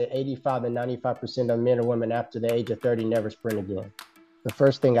85 to 95% of men or women after the age of 30 never sprint again. The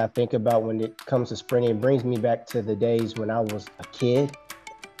first thing I think about when it comes to sprinting, it brings me back to the days when I was a kid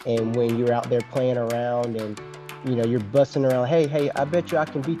and when you're out there playing around and you're busting around, hey, I bet you I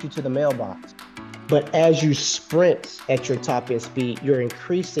can beat you to the mailbox. But as you sprint at your top end speed, you're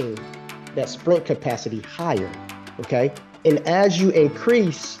increasing that sprint capacity higher. Okay. And as you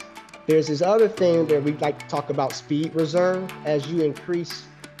increase, there's this other thing that we like to talk about, speed reserve. As you increase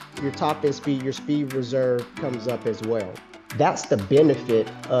your top end speed, your speed reserve comes up as well. That's the benefit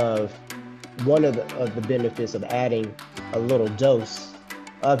of one of the benefits of adding a little dose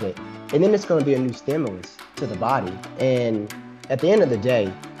of it. And then it's going to be a new stimulus to the body. And at the end of the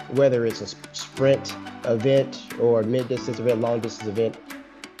day, whether it's a sprint event or mid-distance event, long-distance event,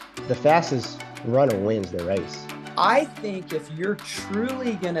 the fastest runner wins the race. I think if you're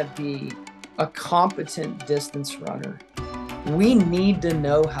truly going to be a competent distance runner, we need to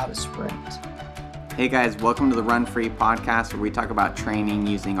know how to sprint. Hey guys, welcome to the Run Free podcast, where we talk about training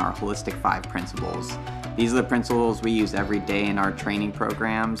using our holistic 5 principles. These are the principles we use every day in our training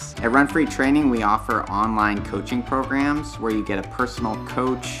programs. At Run Free Training, we offer online coaching programs where you get a personal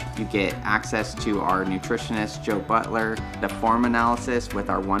coach, you get access to our nutritionist, Joe Butler, the form analysis with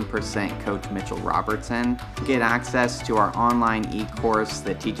our 1% coach, Mitchell Robertson. You get access to our online e-course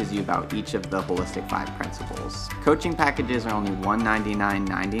that teaches you about each of the holistic 5 principles. Coaching packages are only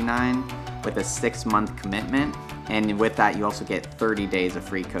 $199.99 with a 6-month commitment. And with that, you also get 30 days of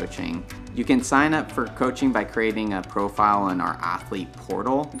free coaching. You can sign up for coaching by creating a profile in our athlete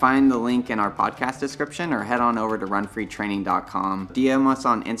portal. Find the link in our podcast description or head on over to runfreetraining.com. DM us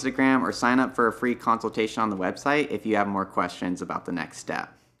on Instagram or sign up for a free consultation on the website if you have more questions about the next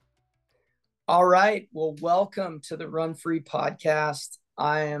step. All right. Well, welcome to the Run Free podcast.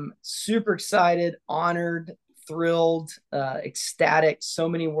 I am super excited, honored, thrilled, ecstatic. So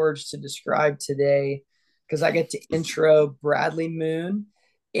many words to describe today because I get to intro Bradley Moon.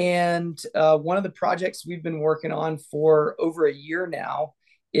 And one of the projects we've been working on for over a year now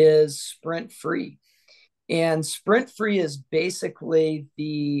is Sprint Free. And Sprint Free is basically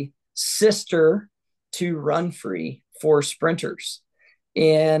the sister to Run Free for sprinters.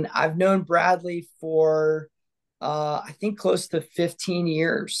 And I've known Bradley for, I think, close to 15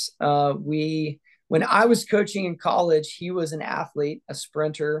 years. When I was coaching in college, he was an athlete, a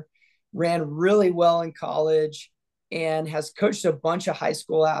sprinter, ran really well in college, and has coached a bunch of high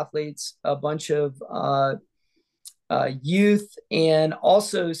school athletes, a bunch of youth, and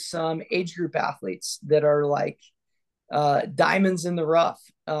also some age group athletes that are like diamonds in the rough,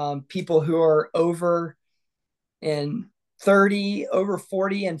 people who are over and 30, over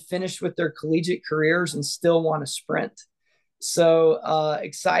 40, and finished with their collegiate careers and still want to sprint. So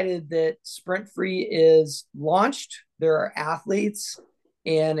excited that Sprint Free is launched. There are athletes,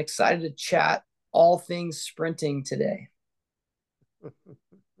 and excited to chat all things sprinting today.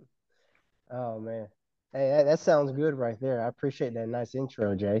 Oh, man. Hey, that sounds good right there. I appreciate that nice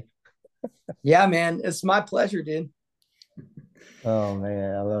intro, Jay. Yeah, man. It's my pleasure, dude. Oh,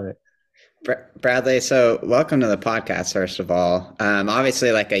 man. I love it. Bradley, so welcome to the podcast, first of all.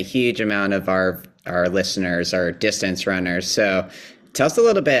 Obviously, like a huge amount of our listeners are distance runners. So tell us a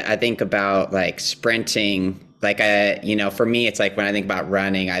little bit, I think, about like sprinting. Like, for me, it's like when I think about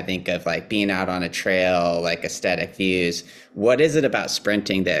running, I think of like being out on a trail, like aesthetic views. What is it about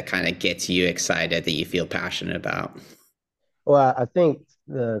sprinting that kind of gets you excited, that you feel passionate about? Well, I think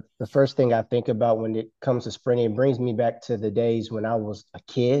the first thing I think about when it comes to sprinting, it brings me back to the days when I was a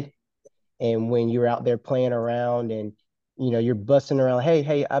kid and when you're out there playing around and, you're busting around,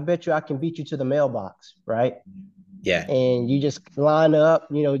 hey, I bet you I can beat you to the mailbox, right? Yeah. And you just line up,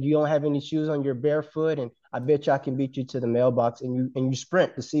 you don't have any shoes on, you're barefoot, and I bet you I can beat you to the mailbox, and you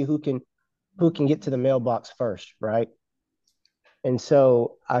sprint to see who can get to the mailbox first, right? And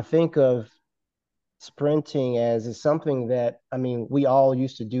so I think of sprinting as something that, we all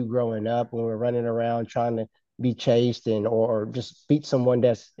used to do growing up when we were running around trying to be chased or just beat someone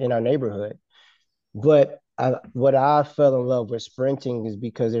that's in our neighborhood. But what I fell in love with sprinting is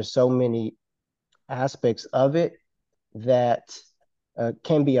because there's so many aspects of it that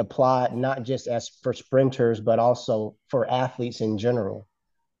can be applied not just as for sprinters, but also for athletes in general.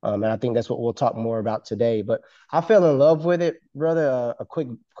 And I think that's what we'll talk more about today. But I fell in love with it, brother. A quick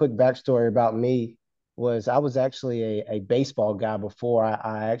backstory about me was I was actually a baseball guy before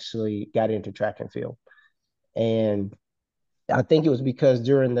I actually got into track and field. And I think it was because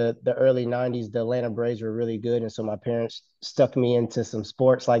during the early 90s, the Atlanta Braves were really good. And so my parents stuck me into some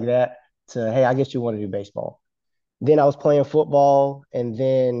sports like that hey, I guess you want to do baseball. Then I was playing football, and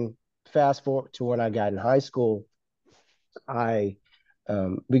then fast forward to when I got in high school, I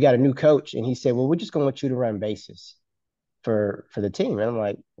we got a new coach, and he said, well, we're just going to want you to run bases for the team. And I'm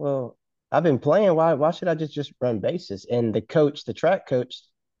like, well, I've been playing. Why should I just run bases? And the track coach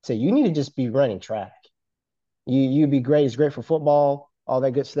said, you need to just be running track. You'd be great. It's great for football, all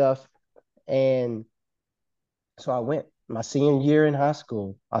that good stuff. And so I went. My senior year in high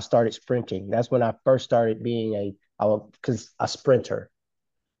school, I started sprinting. That's when I first started being a sprinter,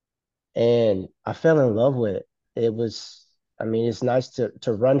 and I fell in love with it. It was, I mean, it's nice to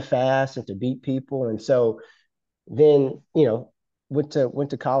run fast and to beat people. And so then, went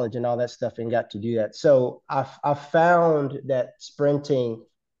to college and all that stuff and got to do that. So I found that sprinting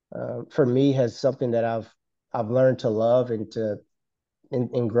for me has something that I've learned to love and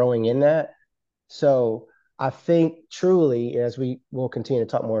in growing in that. So I think truly, as we will continue to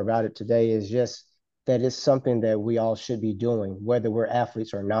talk more about it today, is just that it's something that we all should be doing, whether we're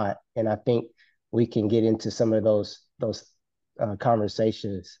athletes or not. And I think we can get into some of those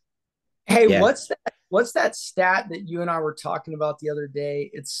conversations. Hey, Yeah. what's that stat that you and I were talking about the other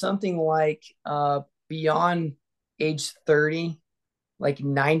day? It's something like beyond age 30, like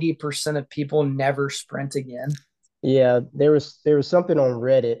 90% of people never sprint again. Yeah, there was something on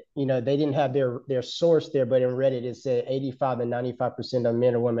Reddit. They didn't have their source there, but in Reddit it said 85 to 95% of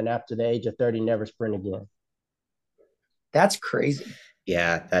men or women after the age of 30 never sprint again. That's crazy.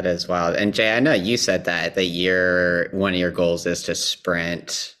 Yeah, that is wild. And Jay, I know you said that one of your goals is to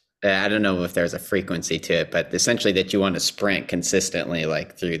sprint. I don't know if there's a frequency to it, but essentially that you want to sprint consistently,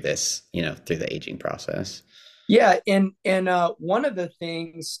 like through this, through the aging process. Yeah, and one of the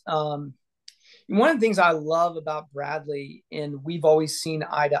things I love about Bradley, and we've always seen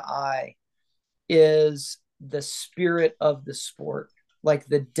eye to eye, is the spirit of the sport, like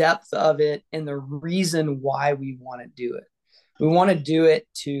the depth of it and the reason why we want to do it. We want to do it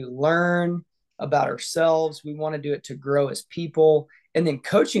to learn about ourselves. We want to do it to grow as people. And then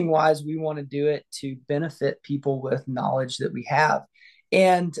coaching wise, we want to do it to benefit people with knowledge that we have.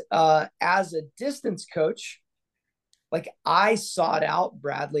 And as a distance coach, like I sought out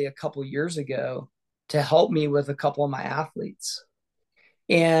Bradley a couple years ago to help me with a couple of my athletes.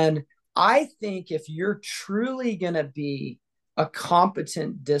 And I think if you're truly going to be a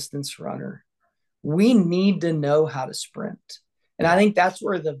competent distance runner, we need to know how to sprint. And I think that's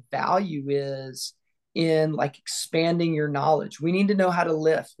where the value is in like expanding your knowledge. We need to know how to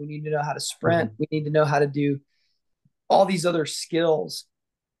lift. We need to know how to sprint. Mm-hmm. We need to know how to do all these other skills.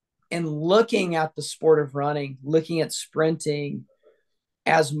 And looking at the sport of running, looking at sprinting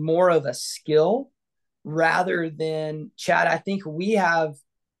as more of a skill rather than Chad. I think we have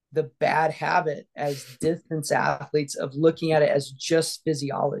the bad habit as distance athletes of looking at it as just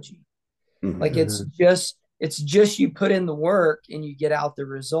physiology. Mm-hmm. Like it's just you put in the work and you get out the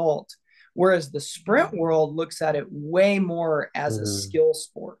result. Whereas the sprint world looks at it way more as a skill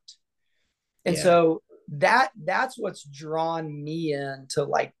sport. And so that's what's drawn me into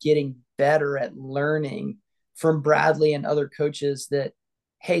like getting better at learning from Bradley and other coaches that,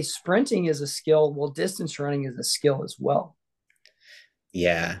 hey, sprinting is a skill. Well, distance running is a skill as well.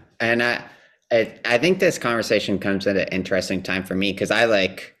 Yeah. And I think this conversation comes at an interesting time for me because I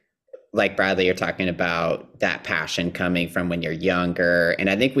like Bradley, you're talking about that passion coming from when you're younger. And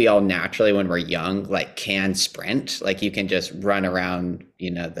I think we all naturally, when we're young, like can sprint, like you can just run around,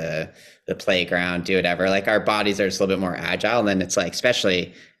 the playground, do whatever. Like our bodies are just a little bit more agile. And then it's like,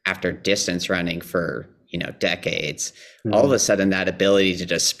 especially after distance running for, decades, all of a sudden that ability to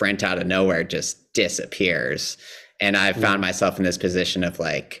just sprint out of nowhere just disappears. And I found myself in this position of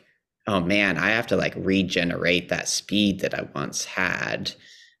like, oh man, I have to like regenerate that speed that I once had.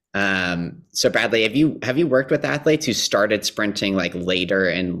 So Bradley, have you worked with athletes who started sprinting like later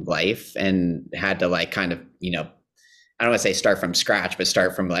in life and had to like kind of, I don't want to say start from scratch, but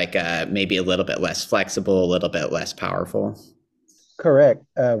start from like maybe a little bit less flexible, a little bit less powerful? Correct.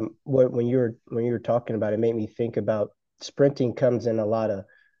 When you were talking about it, made me think about sprinting comes in a lot of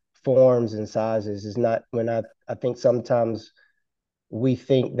forms and sizes. It's not when I think sometimes we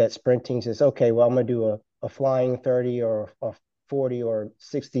think that sprinting is okay. Well, I'm gonna do a flying 30 or a 40 or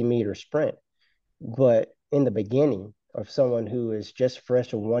 60-meter sprint. But in the beginning of someone who is just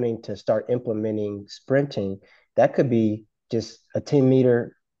fresh and wanting to start implementing sprinting, that could be just a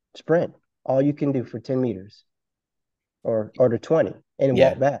 10-meter sprint. All you can do for 10 meters or to 20 and Yeah.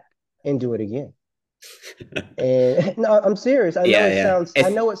 walk back and do it again. And no, I'm serious. I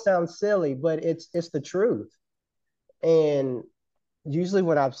know it sounds silly, but it's the truth. And usually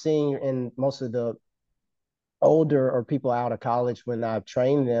what I've seen in most of the older or people out of college when I've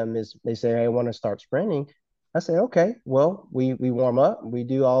trained them is they say, hey, I want to start sprinting. I say, okay, well, we warm up, we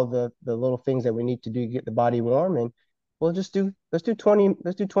do all the little things that we need to do to get the body warm, and well, let's do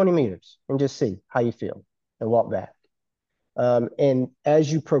 20 meters and just see how you feel and walk back. And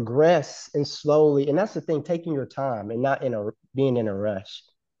as you progress and slowly, and that's the thing, taking your time and not being in a rush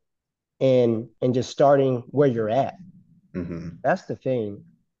and just starting where you're at. That's the thing.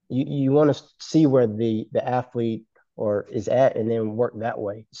 You want to see where the athlete or is at and then work that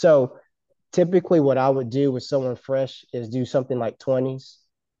way. So typically what I would do with someone fresh is do something like 20s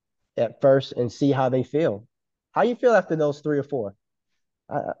at first and see how they feel. How you feel after those 3 or 4?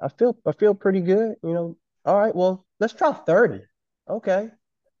 I feel pretty good, you know. All right, well, let's try 30. Okay.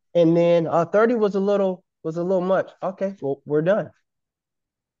 And then 30 was a little much. Okay, well, we're done.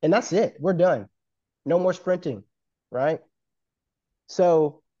 And that's it. We're done. No more sprinting, right?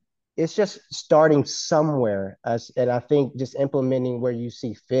 So it's just starting somewhere and I think just implementing where you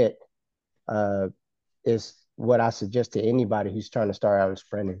see fit uh, is what I suggest to anybody who's trying to start out in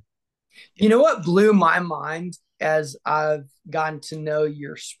sprinting. You know what blew my mind as I've gotten to know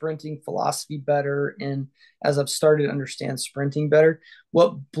your sprinting philosophy better and as I've started to understand sprinting better?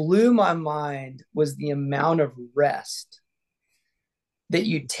 What blew my mind was the amount of rest that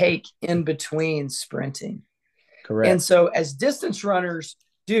you take in between sprinting. Correct. And so as distance runners,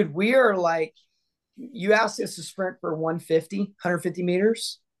 dude, we are like, you asked us to sprint for 150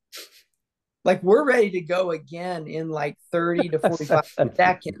 meters. Like we're ready to go again in like 30 to 45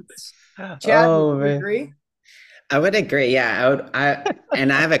 seconds. Chad, would you agree? I would agree. Yeah,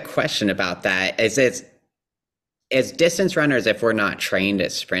 and I have a question about that. As distance runners, if we're not trained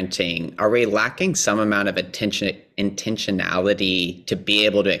at sprinting, are we lacking some amount of intentionality to be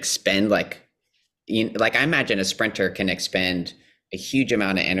able to expend like I imagine a sprinter can expend a huge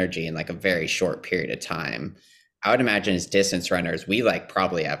amount of energy in like a very short period of time. I would imagine as distance runners, we like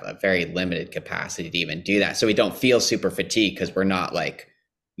probably have a very limited capacity to even do that. So we don't feel super fatigued because we're not like,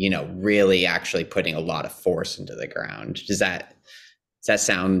 really actually putting a lot of force into the ground. Does that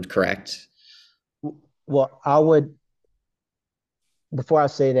sound correct? Well, before I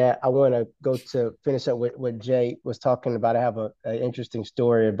say that, I want to go to finish up with what Jay was talking about. I have an interesting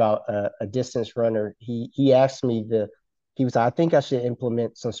story about a distance runner. He asked me he was like, I think I should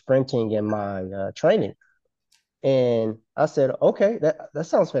implement some sprinting in my training. And I said, okay, that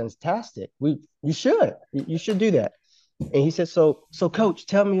sounds fantastic. You should do that. And he said, so coach,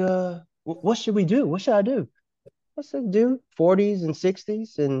 tell me, what should we do? What should I do? I said, do 40s and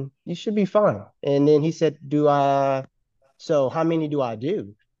 60s and you should be fine. And then he said, so how many do I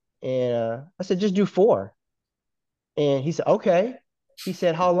do? And I said, just do 4. And he said, okay. He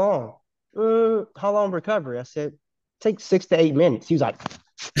said, how long? How long recovery? I said, take 6 to 8 minutes. He was like,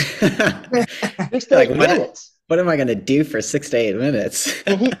 6 to 8 minutes. What am I going to do for 6 to 8 minutes?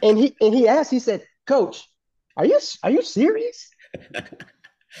 and he asked, he said, coach, are you serious?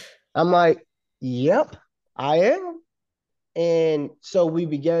 I'm like, yep, I am. And so we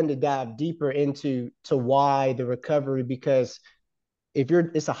began to dive deeper into why the recovery, because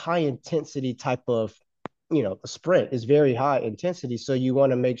it's a high intensity type of, a sprint is very high intensity. So you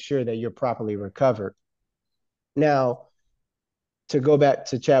want to make sure that you're properly recovered. Now, to go back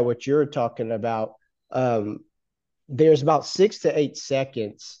to Chad, what you're talking about, there's about 6 to 8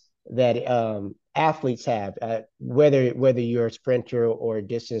 seconds that athletes have, whether you're a sprinter or a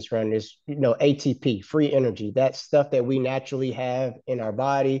distance runner, is ATP, free energy. That's stuff that we naturally have in our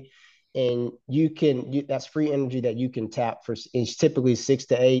body, and that's free energy that you can tap for. It's typically 6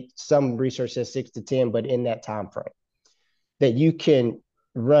 to 8. Some research says 6 to 10, but in that time frame, that you can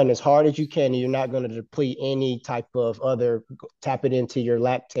run as hard as you can, and you're not going to deplete any type of other, tap it into your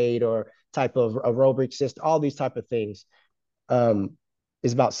lactate or type of aerobic system, all these type of things.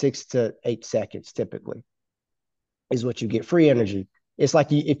 Is about 6 to 8 seconds typically is what you get. Free energy. It's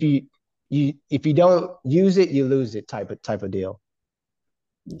like if you don't use it, you lose it type of deal.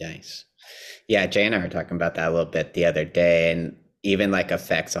 Nice. Yeah, Jay and I were talking about that a little bit the other day, and even like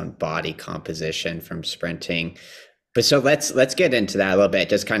effects on body composition from sprinting. But so let's get into that a little bit.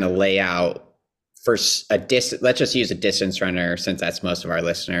 Just kind of lay out for let's just use a distance runner, since that's most of our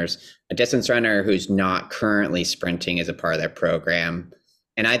listeners. A distance runner who's not currently sprinting as a part of their program.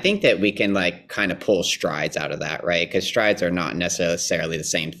 And I think that we can like kind of pull strides out of that, right? Because strides are not necessarily the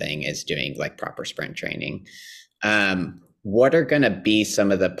same thing as doing like proper sprint training. What are going to be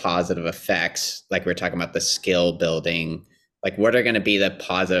some of the positive effects? Like we're talking about the skill building, like what are going to be the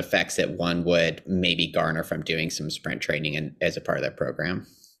positive effects that one would maybe garner from doing some sprint training as a part of their program?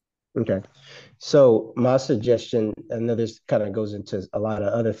 Okay. So my suggestion, I know this kind of goes into a lot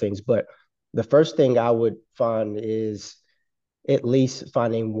of other things, but the first thing I would find is at least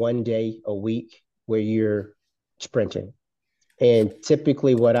finding 1 day a week where you're sprinting. And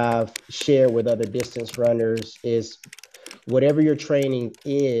typically what I've shared with other distance runners is whatever your training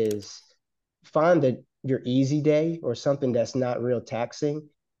is, find your easy day or something that's not real taxing.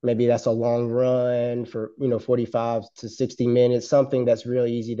 Maybe that's a long run for, 45 to 60 minutes, something that's real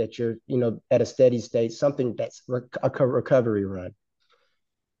easy that you're, at a steady state, something that's a recovery run.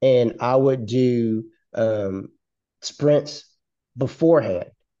 And I would do sprints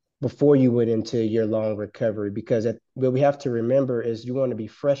beforehand, before you went into your long recovery, because what we have to remember is you want to be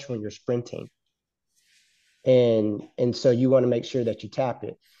fresh when you're sprinting. And so you want to make sure that you tap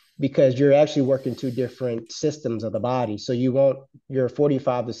it, because you're actually working two different systems of the body. So your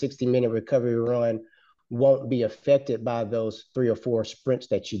 45 to 60-minute recovery run won't be affected by those 3 or 4 sprints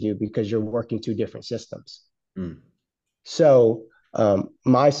that you do, because you're working two different systems. So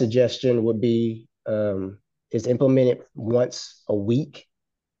my suggestion would be is implement it once a week,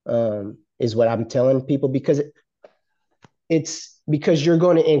 is what I'm telling people, because it's because you're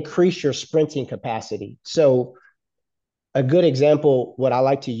going to increase your sprinting capacity. So a good example, what I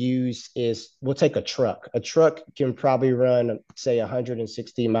like to use is, we'll take a truck. A truck can probably run, say,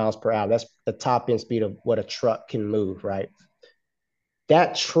 160 miles per hour. That's the top end speed of what a truck can move, right?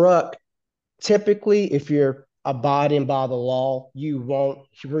 That truck, typically, if you're abiding by the law, you won't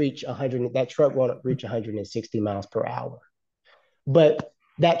reach 100. That truck won't reach 160 miles per hour. But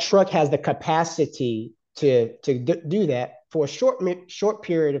that truck has the capacity to do that for a short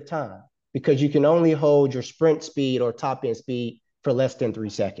period of time, because you can only hold your sprint speed or top end speed for less than 3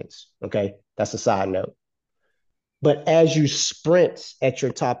 seconds. Okay, that's a side note. But as you sprint at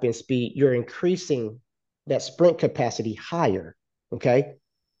your top end speed, you're increasing that sprint capacity higher. Okay,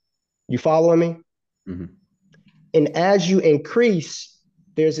 you following me? Mm-hmm. And as you increase,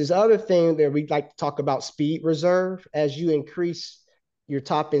 there's this other thing that we like to talk about, speed reserve. As you increase your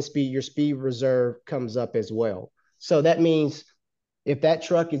top end speed, your speed reserve comes up as well. So that means if that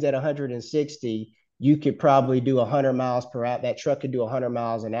truck is at 160, you could probably do 100 miles per hour. That truck could do 100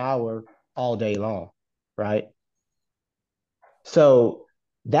 miles an hour all day long, right? So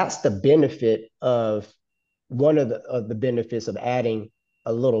that's the benefit of one of the benefits of adding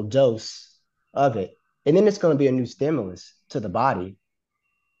a little dose of it. And then it's going to be a new stimulus to the body.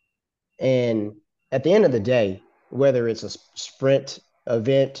 And at the end of the day, whether it's a sprint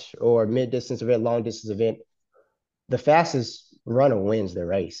event or mid-distance event, long-distance event, the fastest runner wins the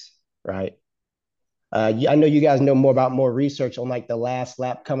race, right? I know you guys know more research on like the last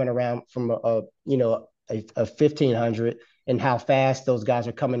lap coming around from a 1500, and how fast those guys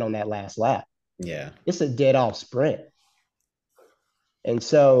are coming on that last lap. Yeah. It's a dead off sprint. And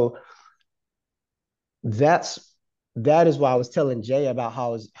so that is why I was telling Jay about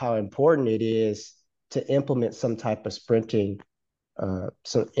how important it is to implement some type of sprinting,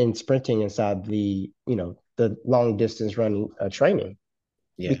 sprinting inside the long distance running training,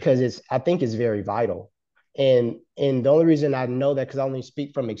 because I think it's very vital. And the only reason I know that, because I only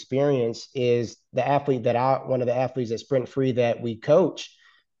speak from experience, is one of the athletes at Sprint Free that we coach,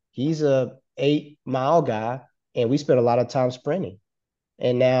 he's a 8-mile guy, and we spent a lot of time sprinting.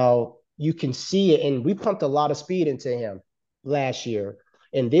 And now you can see it, and we pumped a lot of speed into him last year.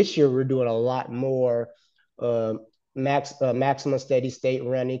 And this year we're doing a lot more maximum steady state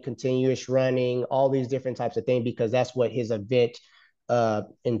running, continuous running, all these different types of things, because that's what his event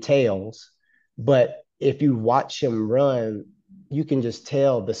entails. But if you watch him run, you can just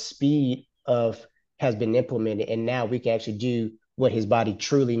tell the speed has been implemented, and now we can actually do what his body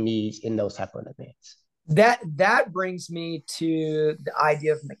truly needs in those type of events. That brings me to the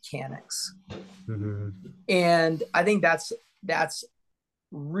idea of mechanics. Mm-hmm. And I think that's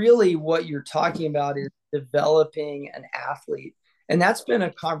really what you're talking about, is developing an athlete. And that's been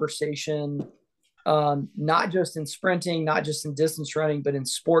a conversation, not just in sprinting, not just in distance running, but in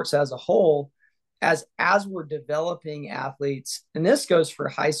sports as a whole, as we're developing athletes. And this goes for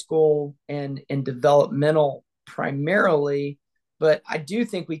high school and developmental primarily, but I do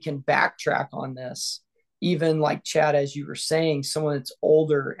think we can backtrack on this. Even like Chad, as you were saying, someone that's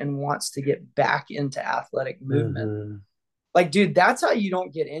older and wants to get back into athletic movement. Mm-hmm. Like, dude, that's how you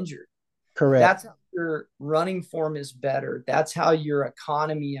don't get injured. Correct. That's how your running form is better. That's how your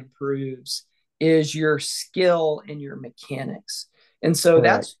economy improves, is your skill and your mechanics. And so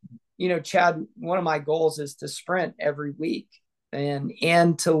Correct. that's, Chad, one of my goals is to sprint every week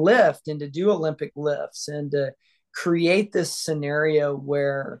and to lift and to do Olympic lifts, and to create this scenario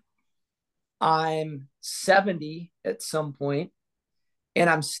where I'm 70 at some point and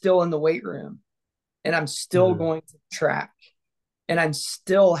I'm still in the weight room, and I'm still going to track, and I'm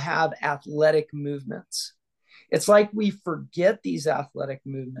still have athletic movements. It's like we forget these athletic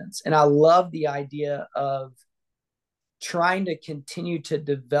movements. And I love the idea of trying to continue to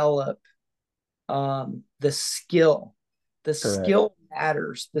develop the skill. The Correct. skill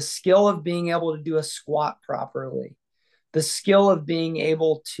matters. The skill of being able to do a squat properly, the skill of being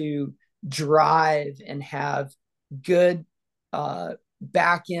able to drive and have good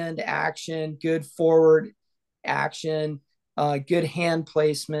back end action, good forward action, good hand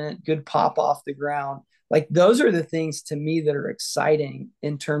placement, good pop off the ground. Like those are the things to me that are exciting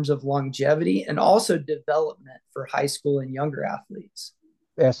in terms of longevity and also development for high school and younger athletes.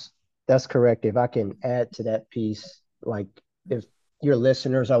 That's that's correct. If I can add to that piece, like if your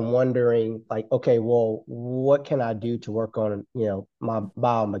listeners are wondering, like, okay, well, what can I do to work on, my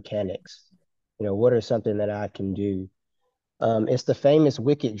biomechanics? What are something that I can do? It's the famous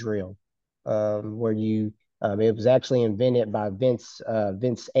wicket drill, where it was actually invented by Vince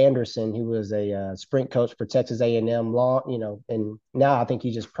Anderson, who was a sprint coach for Texas A&M long, and now I think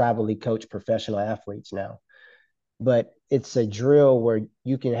he just privately coach professional athletes now. But it's a drill where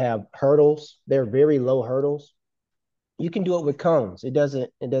you can have hurdles. They're very low hurdles. You can do it with cones. It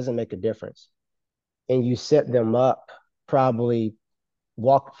doesn't make a difference. And you set them up, probably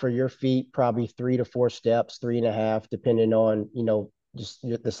walk for your feet probably 3 to 4 steps, 3.5, depending on, just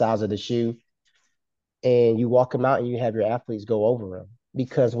the size of the shoe. And you walk them out and you have your athletes go over them.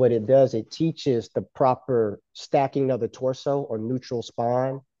 Because what it does, it teaches the proper stacking of the torso or neutral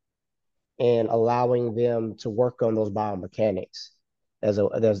spine and allowing them to work on those biomechanics.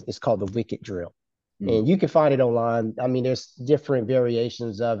 It's called the wicket drill. And you can find it online. I mean, there's different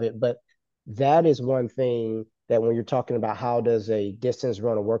variations of it, but that is one thing that when you're talking about how does a distance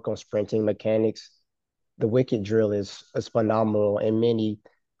runner work on sprinting mechanics, the wicket drill is phenomenal. And many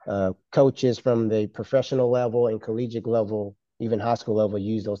coaches from the professional level and collegiate level, even high school level,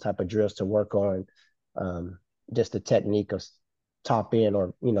 use those type of drills to work on um, just the technique of top end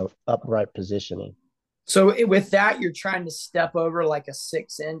or upright positioning. So with that, you're trying to step over like a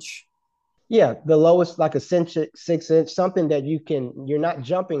 6 inch. Yeah, the lowest, like a 6 inch, something that you're not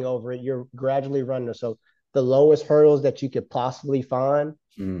jumping over it, you're gradually running. So the lowest hurdles that you could possibly find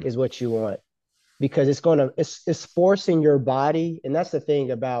is what you want, because it's forcing your body. And that's the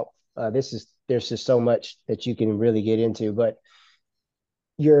thing about there's just so much that you can really get into, but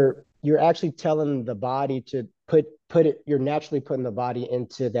you're actually telling the body to put it, you're naturally putting the body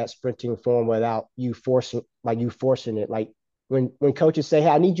into that sprinting form without you forcing it. Like when coaches say, hey,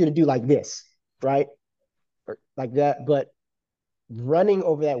 I need you to do like this, right? Or like that. But running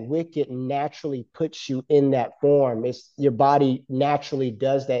over that wicket naturally puts you in that form. It's your body naturally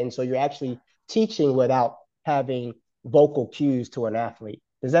does that. And so you're actually teaching without having vocal cues to an athlete.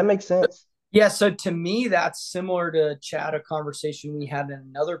 Does that make sense? Yeah, so to me, that's similar to Chad, a conversation we had in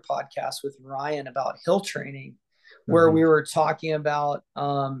another podcast with Ryan about hill training, where Mm-hmm. we were talking about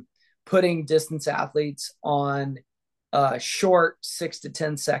putting distance athletes on short 6 to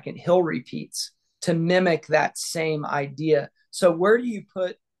 10 second hill repeats to mimic that same idea. So where do you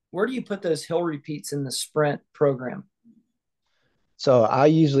put those hill repeats in the sprint program? So I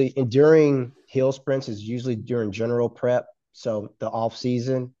usually, and during hill sprints is usually during general prep. So the off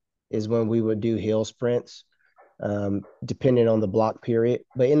season is when we would do hill sprints, depending on the block period.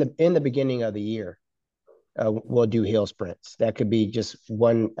 But in the beginning of the year, we'll do hill sprints. That could be just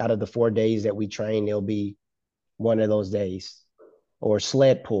one out of the 4 days that we train. It'll be one of those days, or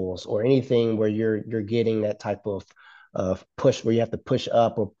sled pulls, or anything where you're getting that type of push where you have to push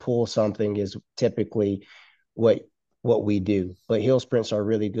up or pull something is typically what what we do. But hill sprints are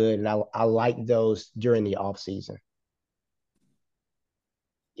really good, and I like those during the off season.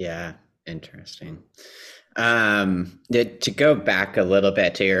 Yeah, interesting. To go back a little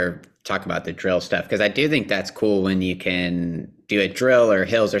bit to your talk about the drill stuff, because I do think that's cool when you can do a drill or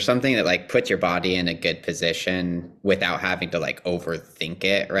hills or something that like puts your body in a good position without having to like overthink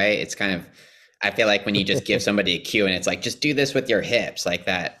it, right? It's kind of, I feel like when you just give somebody a cue and it's like, just do this with your hips, like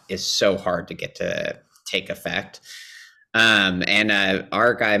that is so hard to get to take effect. And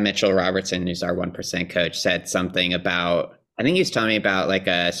our guy, Mitchell Robertson, who's our 1% coach, said something about, I think he was telling me about like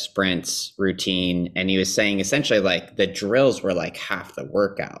a sprints routine. And he was saying essentially like the drills were like half the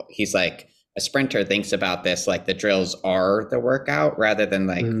workout. He's like, a sprinter thinks about this like the drills are the workout rather than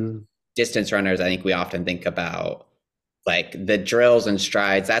like Mm, distance runners. I think we often think about like the drills and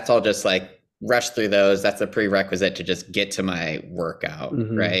strides. That's all just like rush through those. That's a prerequisite to just get to my workout,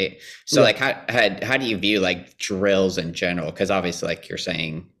 mm-hmm. right? So Yeah. like how do you view like drills in general? Because obviously like you're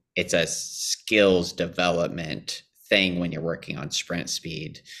saying it's a skills development thing when you're working on sprint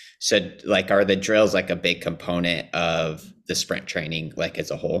speed. So like are the drills like a big component of the sprint training like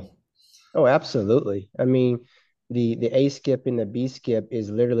as a whole? Oh, absolutely. I mean, the A skip and the B skip is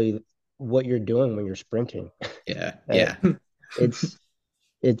literally what you're doing when you're sprinting. Yeah. Uh, Yeah. it's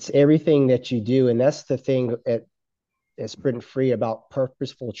it's everything that you do, and that's the thing. at Sprint Free about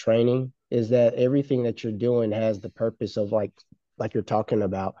purposeful training is that everything that you're doing has the purpose of like you're talking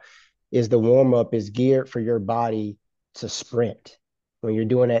about, is the warm up is geared for your body to sprint. When you're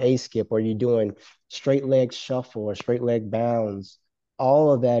doing an A skip or you're doing straight leg shuffle or straight leg bounds,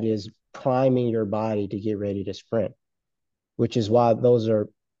 all of that is priming your body to get ready to sprint, which is why those are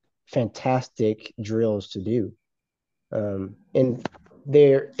fantastic drills to do. And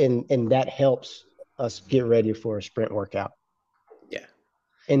that helps us get ready for a sprint workout. Yeah.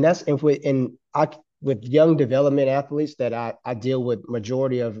 And that's with young development athletes that I deal with,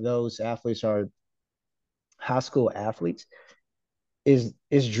 majority of those athletes are high school athletes, is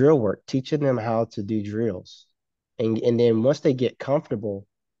drill work, teaching them how to do drills. And then once they get comfortable,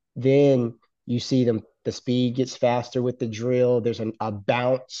 then you see them, the speed gets faster with the drill. There's a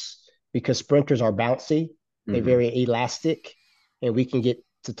bounce because sprinters are bouncy. They're very elastic. And we can get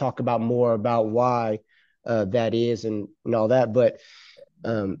to talk about more about why that is and all that. But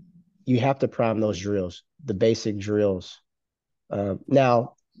you have to prime those drills, the basic drills.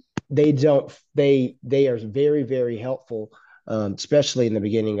 Now, they are very, very helpful, especially in the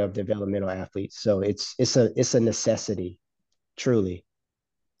beginning of developmental athletes. So it's a necessity, truly.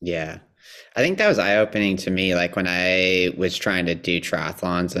 Yeah. I think that was eye-opening to me, like when I was trying to do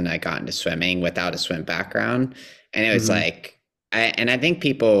triathlons and I got into swimming without a swim background. And it was like, I think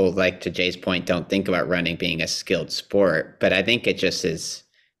people, like to Jay's point, don't think about running being a skilled sport, but I think it just is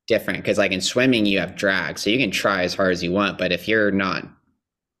different because like in swimming, you have drag, so you can try as hard as you want, but if you're not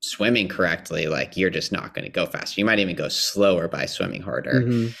swimming correctly, like you're just not going to go faster. You might even go slower by swimming harder.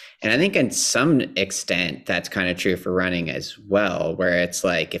 And I think in some extent that's kind of true for running as well, where it's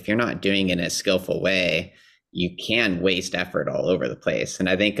like if you're not doing it in a skillful way, you can waste effort all over the place. And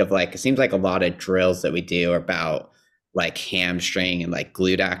I think of like, it seems like a lot of drills that we do are about like hamstring and like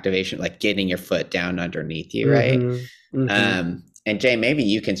glute activation, like getting your foot down underneath you, right? And Jay, maybe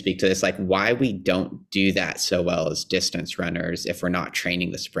you can speak to this, like why we don't do that so well as distance runners if we're not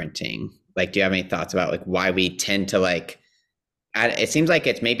training the sprinting. Like, do you have any thoughts about like why we tend to like, it seems like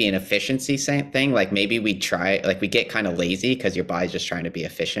it's maybe an efficiency thing. Like maybe we try, like we get kind of lazy because your body's just trying to be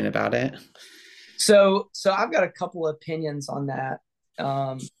efficient about it. So I've got a couple of opinions on that.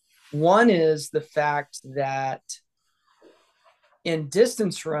 One is the fact that in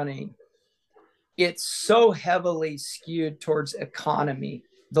distance running, it's so heavily skewed towards economy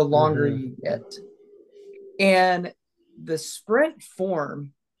the longer you get. And the sprint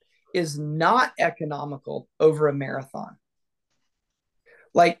form is not economical over a marathon.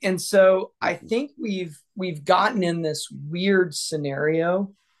 Like, and so I think we've gotten in this weird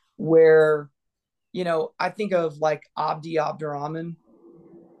scenario where, you know, I think of like Abdi Abdurrahman,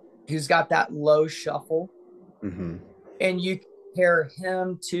 who's got that low shuffle. And you compare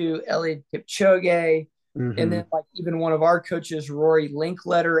him to Eliud Kipchoge. And then like even one of our coaches, Rory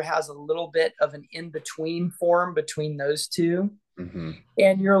Linkletter, has a little bit of an in-between form between those two.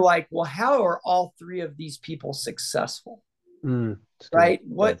 And you're like, well, how are all three of these people successful? Right?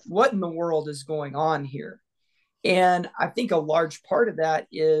 What in the world is going on here? And I think a large part of that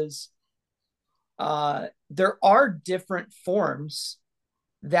is there are different forms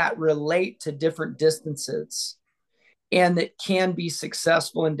that relate to different distances and that can be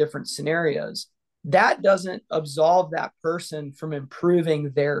successful in different scenarios. That doesn't absolve that person from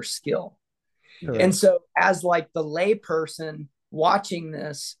improving their skill. Correct. And so as like the lay person watching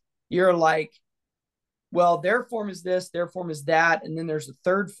this, you're like, well, their form is this, their form is that, and then there's a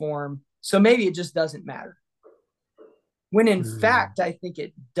third form. So maybe it just doesn't matter. When in fact, I think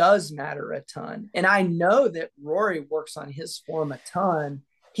it does matter a ton. And I know that Rory works on his form a ton.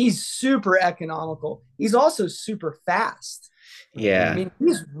 He's super economical. He's also super fast. Yeah. I mean,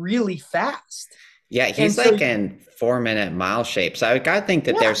 he's really fast. Yeah, he's like in 4-minute mile shape. So I would gotta think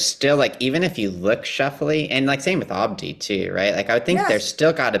that there's still like, even if you look shuffly, and like same with Abdi too, right? Like I would think there's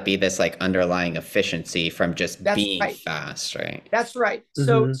still got to be this like underlying efficiency from just being fast, right? That's right.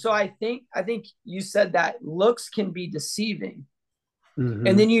 So I think you said that looks can be deceiving.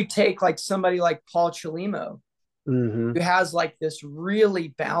 And then you take like somebody like Paul Chelimo, who has like this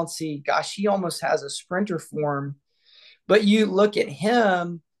really bouncy, gosh, he almost has a sprinter form. But you look at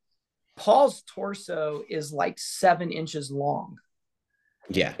him, Paul's torso is like 7 inches long.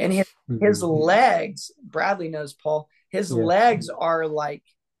 Yeah. And his legs, Bradley knows Paul, his legs are like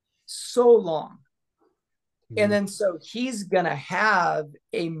so long. And then so he's going to have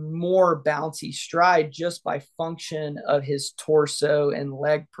a more bouncy stride just by function of his torso and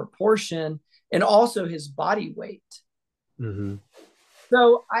leg proportion and also his body weight.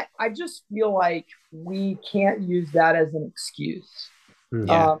 So I just feel like we can't use that as an excuse.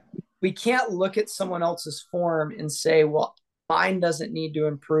 we can't look at someone else's form and say, well, mine doesn't need to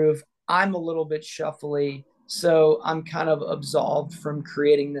improve. I'm a little bit shuffly, so I'm kind of absolved from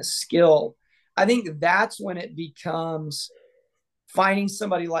creating this skill. I think that's when it becomes finding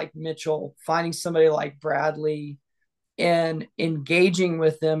somebody like Mitchell, finding somebody like Bradley, and engaging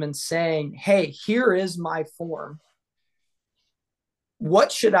with them and saying, hey, here is my form.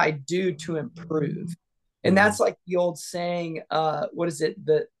 What should I do to improve? And that's like the old saying, what is it?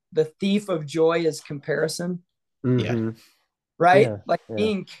 The thief of joy is comparison. Yeah. Right? Yeah. Like Yeah.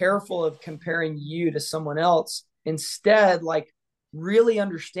 being careful of comparing you to someone else. Instead, like really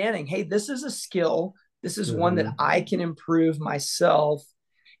understanding, hey, this is a skill. This is one that I can improve myself.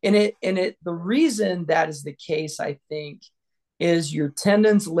 And the reason that is the case, I think, is your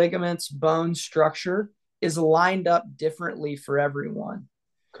tendons, ligaments, bone structure is lined up differently for everyone.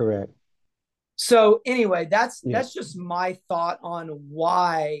 Correct. So anyway, that's Yeah. that's just my thought on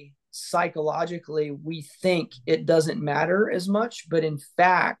why psychologically we think it doesn't matter as much, but in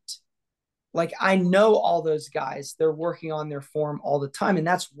fact, like I know all those guys, they're working on their form all the time, and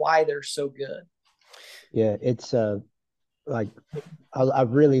that's why they're so good. Yeah. It's like I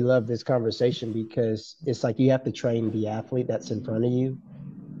really love this conversation because it's like you have to train the athlete that's in front of you,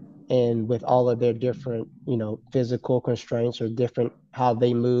 and with all of their different, physical constraints or different how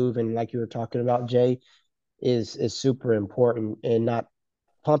they move, and like you were talking about, Jay, is super important, and not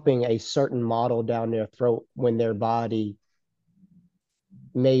pumping a certain model down their throat when their body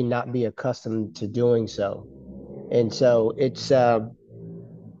may not be accustomed to doing so. And so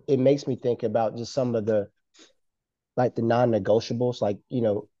it makes me think about just some of the like the non-negotiables, like,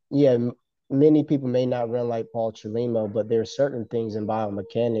 yeah, many people may not run like Paul Chalimo, but there are certain things in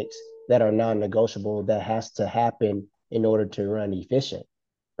biomechanics that are non-negotiable that has to happen in order to run efficient,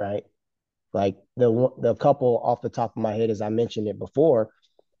 right? Like the couple off the top of my head, as I mentioned it before,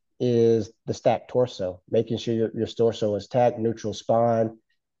 is the stacked torso, making sure your torso is tacked, neutral spine,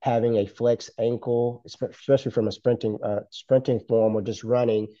 having a flex ankle, especially from a sprinting form or just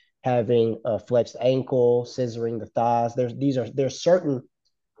running, having a flexed ankle, scissoring the thighs. There's certain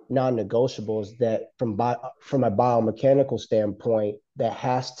non-negotiables that from a biomechanical standpoint that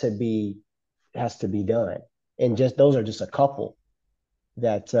has to be done, and just those are just a couple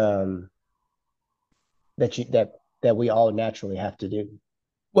that that we all naturally have to do.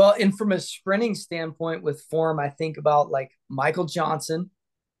 Well, and from a sprinting standpoint with form, I think about like Michael Johnson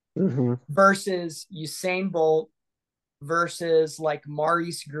Mm-hmm. versus Usain Bolt versus like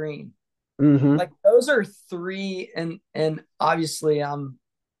Maurice Green. Mm-hmm. Like those are three, and obviously I'm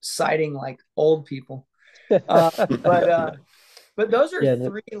citing like old people. Uh, but those are Yeah.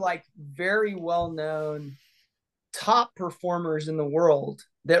 three like very well known top performers in the world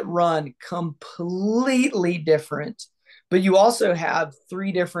that run completely different. But you also have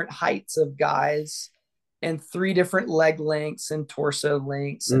three different heights of guys and three different leg lengths and torso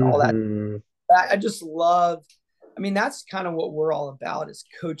lengths and all that. Mm-hmm. I just love, I mean, that's kind of what we're all about is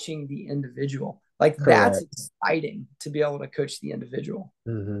coaching the individual. Like that's Correct. exciting to be able to coach the individual.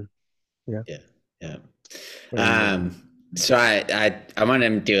 Mm-hmm. Yeah. Yeah. Yeah. There you go. So I want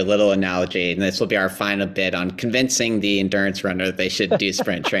to do a little analogy, and this will be our final bit on convincing the endurance runner that they should do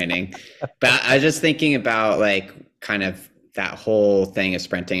sprint training. But I was just thinking about like kind of that whole thing of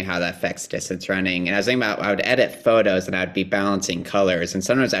sprinting and how that affects distance running. And I was thinking about I would edit photos and I'd be balancing colors, and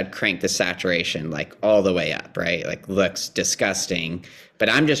sometimes I'd crank the saturation like all the way up, right? Like looks disgusting. But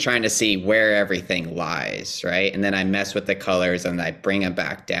I'm just trying to see where everything lies, right? And then I mess with the colors and I bring them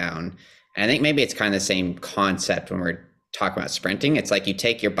back down. And I think maybe it's kind of the same concept when we're talking about sprinting. It's like you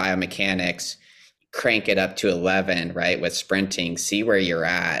take your biomechanics, crank it up to 11, right? With sprinting, see where you're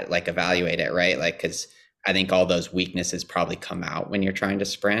at, like evaluate it, right? Like, because I think all those weaknesses probably come out when you're trying to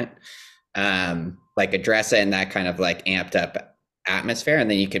sprint. Like address it in that kind of like amped up atmosphere.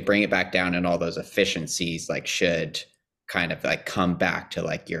 And then you could bring it back down, and all those efficiencies like should kind of like come back to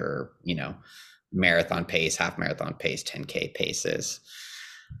like your, marathon pace, half marathon pace, 10K paces.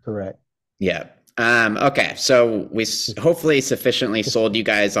 Correct. Yeah. Okay. So we hopefully sufficiently sold you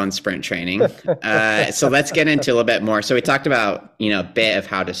guys on sprint training. So let's get into a little bit more. So we talked about, a bit of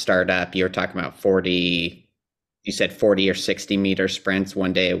how to start up. You were talking about 40, you said 40 or 60 meter sprints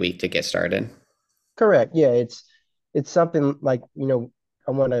one day a week to get started. Correct. Yeah. It's something like,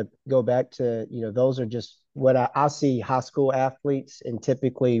 I want to go back to, those are just what I see high school athletes, and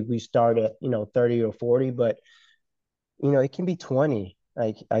typically we start at, 30 or 40, but it can be 20.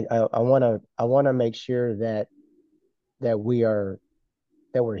 Like I want to make sure that we're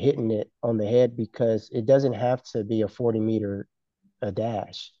hitting it on the head, because it doesn't have to be a 40-meter a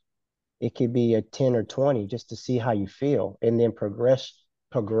dash. It could be a 10 or 20, just to see how you feel, and then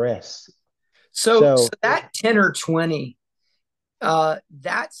progress. So that 10 or 20,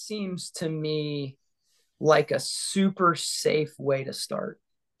 that seems to me like a super safe way to start.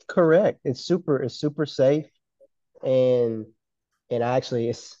 Correct. It's super safe. And actually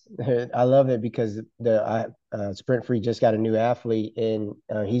it's I love it because Sprint Free just got a new athlete, and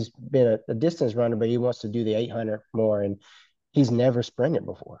he's been a distance runner, but he wants to do the 800 more, and he's never sprinted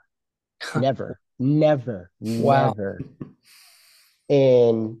before. Never, never, Wow. never.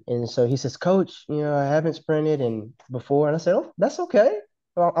 And so he says, Coach, I haven't sprinted and before. And I said, oh, that's okay.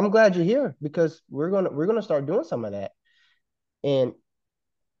 Well, I'm glad you're here because we're gonna start doing some of that. And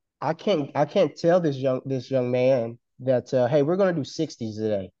I can't tell this young man that hey, we're gonna do 60s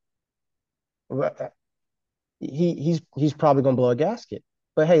today. Well, he's probably gonna blow a gasket.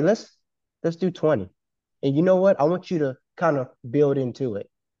 But hey, let's do 20. And you know what? I want you to kind of build into it.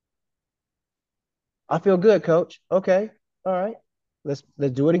 I feel good, Coach. Okay, all right. Let's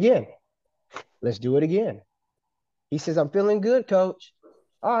do it again. Let's do it again. He says, I'm feeling good, Coach.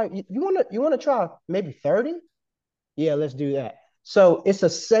 All right, you wanna try maybe 30? Yeah, let's do that. So it's a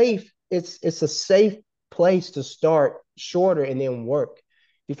safe place to start shorter and then work.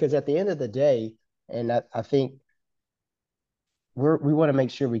 Because at the end of the day, and I think we want to make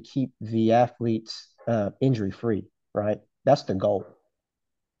sure we keep the athletes injury free, right? That's the goal,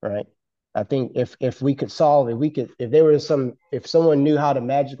 right? I think if we could solve it, if someone knew how to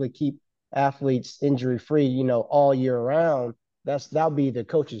magically keep athletes injury free, all year round, that'll be the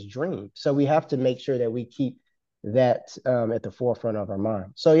coach's dream. So we have to make sure that we keep that at the forefront of our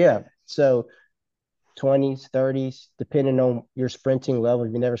mind. So yeah, so 20s, 30s, depending on your sprinting level.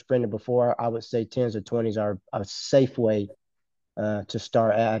 If you never sprinted before, I would say 10s or 20s are a safe way to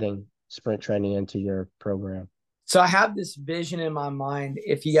start adding sprint training into your program. So I have this vision in my mind.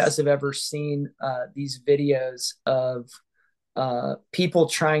 If you guys have ever seen these videos of people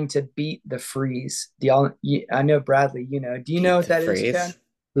trying to beat the freeze, I know Bradley, do you know what that is, Chad?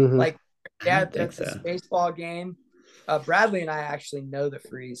 Mm-hmm. Like Dad at this baseball game. Bradley and I actually know the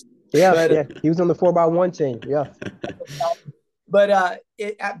freeze. Yeah, yeah. He was on the 4x1 team. Yeah. But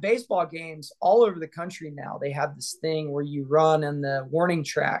at baseball games all over the country now, they have this thing where you run on the warning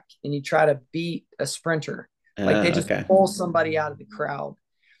track and you try to beat a sprinter. Like they just pull somebody out of the crowd.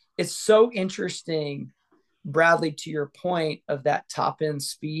 It's so interesting, Bradley, to your point of that top end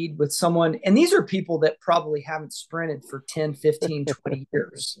speed with someone. And these are people that probably haven't sprinted for 10, 15, 20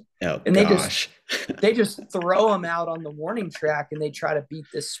 years. Oh, and gosh. They just throw them out on the warning track and they try to beat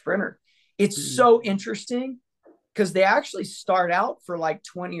this sprinter. It's so interesting because they actually start out for like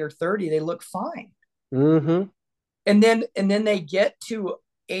 20 or 30. They look fine. Mm-hmm. And then they get to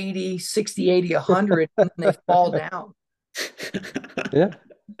 80, 60, 80, 100, and then they fall down. Yeah.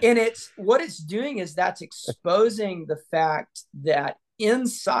 And what it's doing is that's exposing the fact that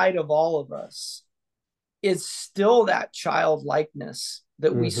inside of all of us is still that childlikeness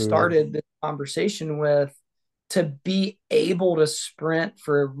that we started this conversation with, to be able to sprint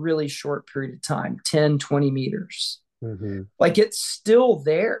for a really short period of time, 10, 20 meters. Like it's still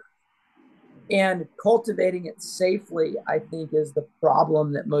there. And cultivating it safely, I think, is the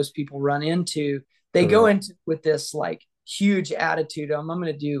problem that most people run into. They go into with this like huge attitude. I'm going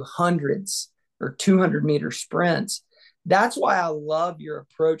to do hundreds or 200-meter sprints. That's why I love your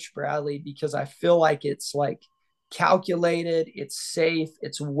approach, Bradley, because I feel like it's like calculated, it's safe,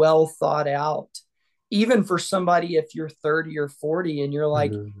 it's well thought out. Even for somebody, if you're 30 or 40 and you're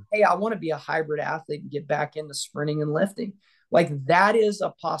like, hey, I want to be a hybrid athlete and get back into sprinting and lifting. Like that is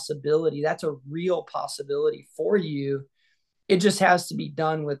a possibility. That's a real possibility for you. It just has to be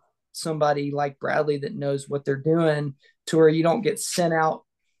done with somebody like Bradley that knows what they're doing, to where you don't get sent out.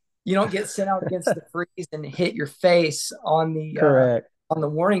 You don't get sent out against the freeze and hit your face on the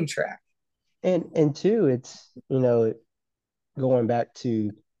warning track. And two, it's going back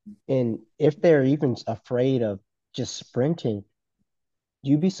to, and if they're even afraid of just sprinting,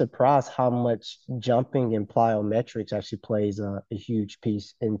 you'd be surprised how much jumping and plyometrics actually plays a huge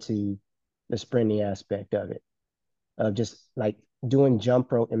piece into the sprinting aspect of it, of just like doing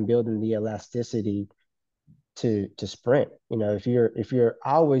jump rope and building the elasticity to sprint. If you're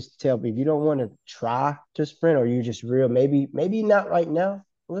I always tell people, if you don't want to try to sprint, or you just maybe not right now,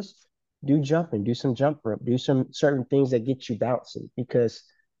 let's do jumping, do some jump rope, do some certain things that get you bouncing, because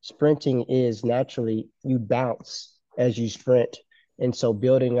sprinting is naturally you bounce as you sprint. And so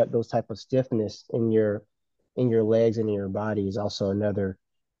building up those type of stiffness in your legs and in your body is also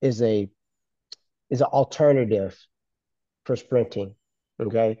is an alternative for sprinting.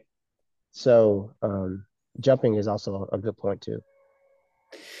 Okay. So jumping is also a good point too.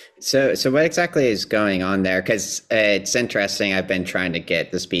 So what exactly is going on there? Because it's interesting. I've been trying to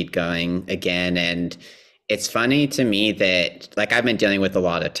get the speed going again, and it's funny to me that like I've been dealing with a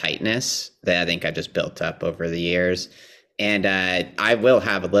lot of tightness that I think I just built up over the years, and I will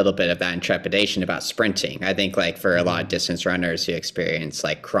have a little bit of that trepidation about sprinting. I think like for a lot of Mhm. distance runners who experience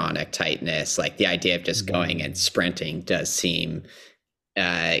like chronic tightness, like the idea of just going and Mhm. sprinting does seem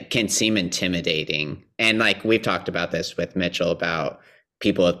can seem intimidating. And like we've talked about this with Mitchell about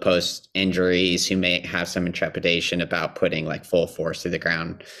people with post injuries who may have some trepidation about putting like full force through the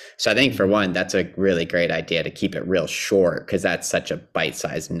ground. So I think for Mhm. one, that's a really great idea to keep it real short because that's such a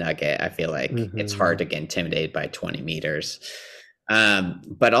bite-sized nugget. I feel like it's hard Mhm. to get intimidated by 20 meters.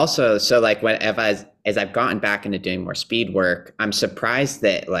 But also, so like when as I've gotten back into doing more speed work, I'm surprised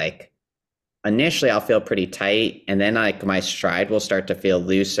that like initially I'll feel pretty tight and then like my stride will start to feel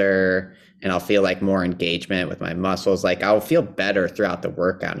looser and I'll feel like more engagement with my muscles. Like I'll feel better throughout the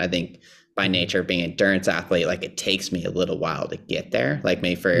workout. And I think by Mhm. nature being an endurance athlete, like it takes me a little while to get there, like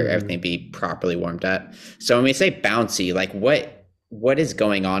maybe for everything Mhm. to be properly warmed up. So when we say bouncy, like what is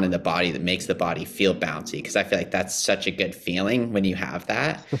going on in the body that makes the body feel bouncy? Because I feel like that's such a good feeling when you have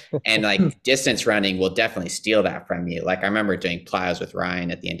that. And like distance running will definitely steal that from you. Like I remember doing plyos with Ryan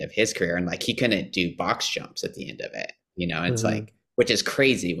at the end of his career and like he couldn't do box jumps at the end of it, you know, and it's Mhm. like, which is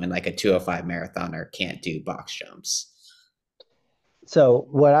crazy when like a 205 marathoner can't do box jumps. So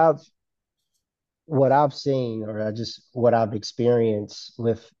what I've seen, or I just what I've experienced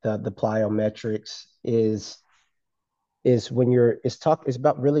with the plyometrics is when you're it's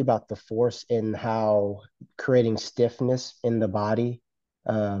about really about the force and how creating stiffness in the body.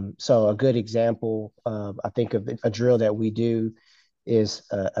 So a good example I think of a drill that we do is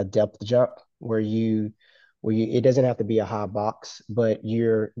a depth jump where you it doesn't have to be a high box, but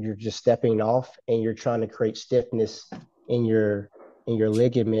you're just stepping off and you're trying to create stiffness in your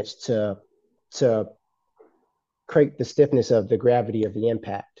ligaments to create the stiffness of the gravity of the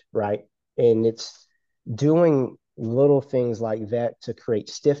impact, right? And it's doing little things like that to create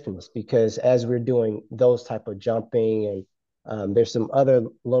stiffness because as we're doing those type of jumping and there's some other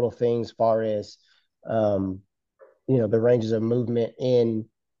little things far as um, the ranges of movement in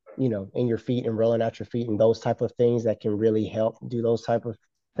in your feet and rolling out your feet and those type of things that can really help do those type of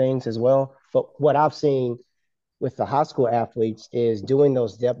things as well. But what I've seen with the high school athletes is doing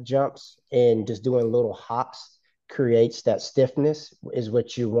those depth jumps and just doing little hops creates that stiffness is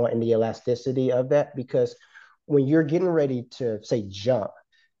what you want in the elasticity of that because when you're getting ready to say jump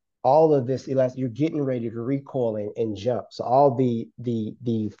all of this elastic you're getting ready to recoil and jump so all the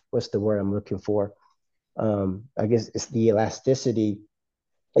what's the word I'm looking for I guess it's the elasticity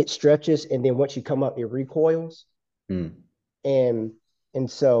it stretches and then once you come up it recoils Hmm. and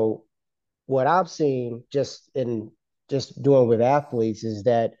so what I've seen just doing with athletes is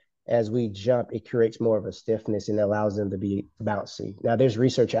that as we jump, it creates more of a stiffness and allows them to be bouncy. Now, there's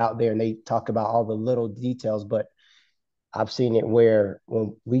research out there and they talk about all the little details, but I've seen it where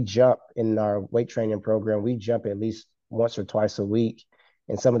when we jump in our weight training program, we jump at least once or twice a week.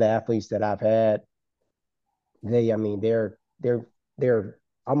 And some of the athletes that I've had, I mean, they're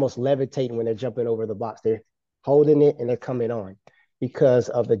almost levitating when they're jumping over the box. They're holding it and they're coming on because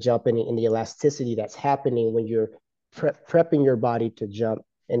of the jumping and the elasticity that's happening when you're prepping your body to jump,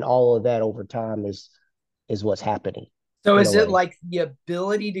 and all of that over time is what's happening So in a is it way. like the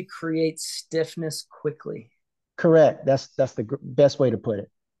ability to create stiffness quickly? Correct. That's the best way to put it.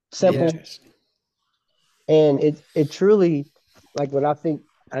 Yeah. Simple, Interesting. and it truly like when I think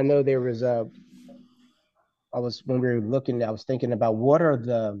I know there was a I was when we were looking, I was thinking about what are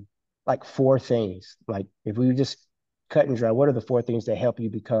the like four things. Like if we just cut and dry, what are the four things that help you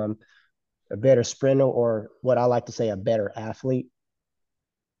become a better sprinter or what I like to say a better athlete?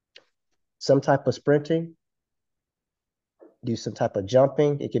 Some type of sprinting, do some type of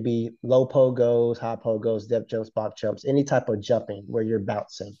jumping. It could be low pogos, high pogos, depth jumps, box jumps, any type of jumping where you're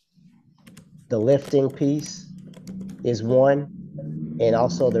bouncing. The lifting piece is one, and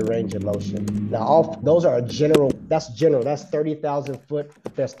also the range of motion. Now, all those are a general. That's general. That's 30,000 foot.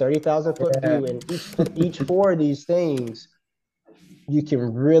 That's 30,000 foot Yeah. view, and each four of these things you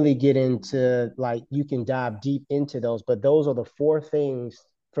can really get into. Like you can dive deep into those, but those are the four things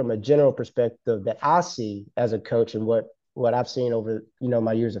from a general perspective that I see as a coach, and what I've seen over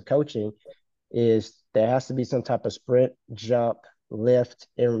my years of coaching is there has to be some type of sprint, jump, lift,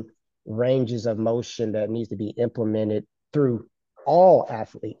 and ranges of motion that needs to be implemented through all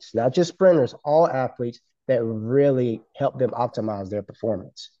athletes, not just sprinters, all athletes that really help them optimize their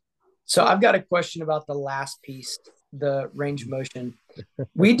performance. So I've got a question about the last piece, the range of motion.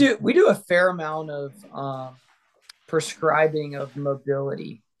 We do a fair amount of prescribing of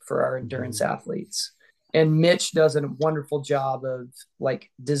mobility for our endurance Mm-hmm. athletes. And Mitch does a wonderful job of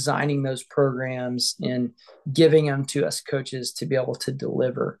like designing those programs and giving them to us coaches to be able to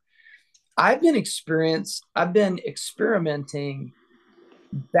deliver. I've been experimenting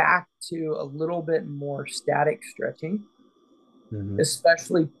back to a little bit more static stretching, Mm-hmm.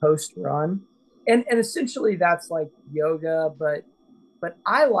 especially post run. And essentially that's like yoga, but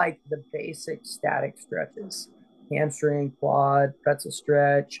I like the basic static stretches, hamstring, quad, pretzel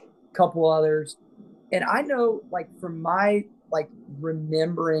stretch, couple others. And I know like from my like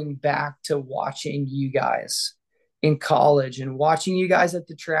remembering back to watching you guys in college and watching you guys at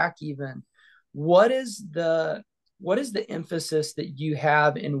the track even, what is the what is the emphasis that you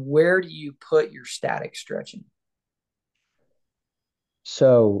have and where do you put your static stretching?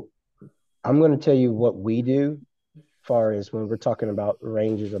 So I'm going to tell you what we do far as when we're talking about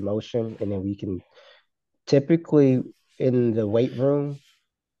ranges of motion, and then we can typically in the weight room,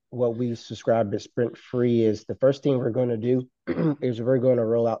 what we subscribe to sprint free is the first thing we're going to do is we're going to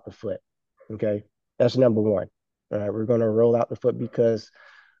roll out the foot. Okay. That's number one. All right. We're going to roll out the foot because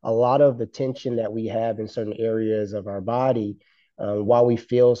a lot of the tension that we have in certain areas of our body, while we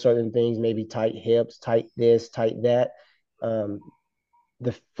feel certain things, maybe tight hips, tight this, tight that, um,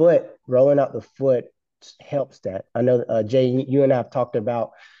 the foot, rolling out the foot helps that. I know, Jay, you and I have talked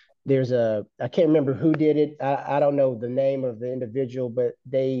about there's I can't remember who did it. I don't know the name of the individual, but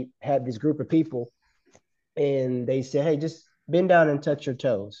they had this group of people and they said, hey, just bend down and touch your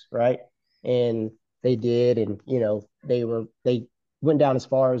toes, right? And they did, and they went down as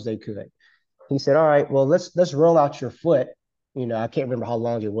far as they could. He said, all right, well, let's roll out your foot. I can't remember how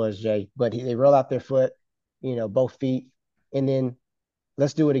long it was, Jay, but they roll out their foot, both feet, and then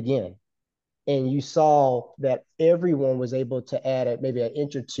let's do it again. And you saw that everyone was able to add maybe an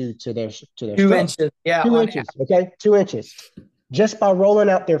inch or two to their 2 inches, stroke. yeah, Two on inches, okay, 2 inches, just by rolling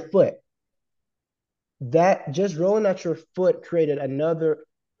out their foot. That just rolling out your foot created another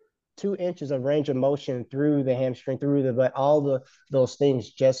 2 inches of range of motion through the hamstring, through the butt, all those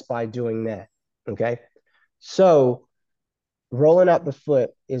things just by doing that. Okay, so rolling out the foot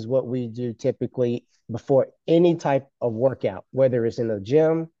is what we do typically before any type of workout, whether it's in the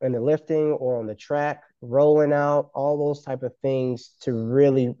gym, in the lifting, or on the track, rolling out, all those type of things to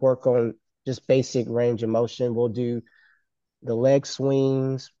really work on just basic range of motion. We'll do the leg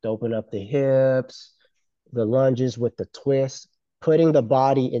swings to open up the hips, the lunges with the twist, putting the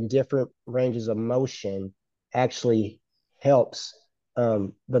body in different ranges of motion actually helps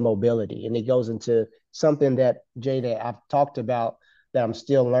the mobility. And it goes into something that, Jay, that I've talked about that I'm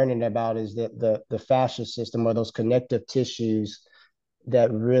still learning about is that the fascia system or those connective tissues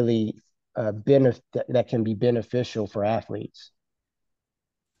that really that can be beneficial for athletes.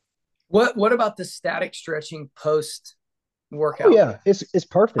 What about the static stretching post Oh workout? yeah, it's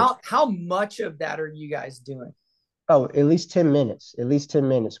perfect. How much of that are you guys doing? Oh, at least 10 minutes. At least 10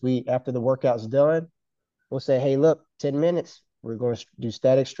 minutes. We after the workout's done, we'll say, hey, look, 10 minutes. We're going to do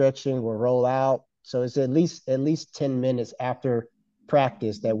static stretching. We'll roll out. So it's at least 10 minutes after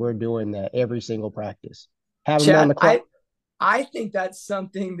practice that we're doing that every single practice. Have them on Chad, the clock. I think that's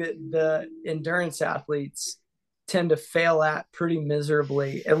something that the endurance athletes tend to fail at pretty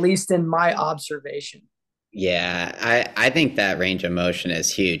miserably, at least in my observation. Yeah, I think that range of motion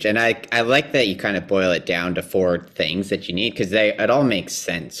is huge. And I like that you kind of boil it down to four things that you need because it all makes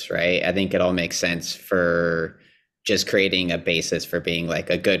sense, right? I think it all makes sense for just creating a basis for being like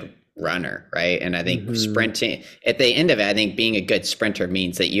a good runner, right? And I think Mm-hmm. sprinting at the end of it, I think being a good sprinter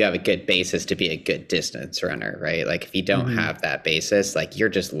means that you have a good basis to be a good distance runner, right? Like if you don't Mm-hmm. have that basis, like you're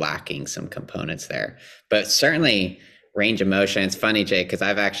just lacking some components there. But certainly range of motion. It's funny, Jay, because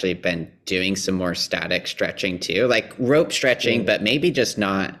I've actually been doing some more static stretching too, like rope stretching, Good. but maybe just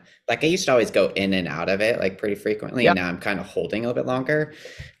not like I used to always go in and out of it like pretty frequently. Yeah. And now I'm kind of holding a little bit longer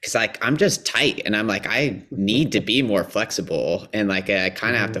because like I'm just tight and I'm like, I need to be more flexible. And like I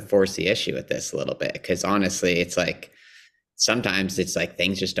kind of have to Mm-hmm. force the issue with this a little bit because honestly, it's like sometimes it's like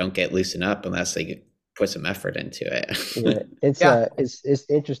things just don't get loosened up unless they put some effort into Yeah, it. it's Yeah. uh it's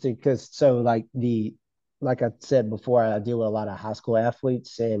interesting because so like I said before, I deal with a lot of high school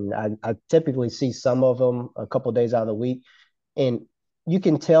athletes, and I typically see some of them a couple of days out of the week, and you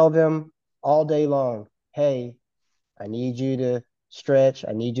can tell them all day long, hey, I need you to stretch,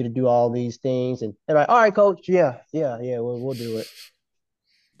 I need you to do all these things, and they're like, all right, coach, yeah, yeah, yeah, we'll do it.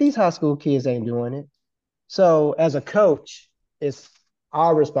 These high school kids ain't doing it. So as a coach, it's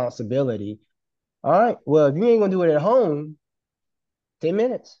our responsibility. All right, well, if you ain't gonna do it at home, 10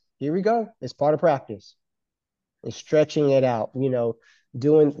 minutes. Here we go. It's part of practice. It's stretching it out,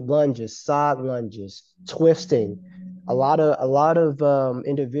 doing lunges, side lunges, twisting. a lot of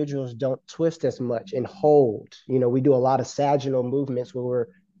individuals don't twist as much and hold. We do a lot of sagittal movements where we're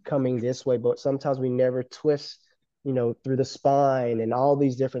coming this way, but sometimes we never twist, through the spine and all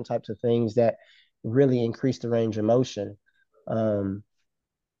these different types of things that really increase the range of motion. Um,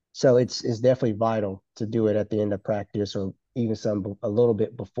 so it's definitely vital to do it at the end of practice or even a little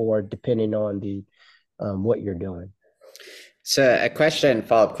bit before, depending on the what you're doing. So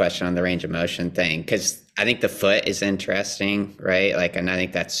follow-up question on the range of motion thing, because I think the foot is interesting, right? Like, and I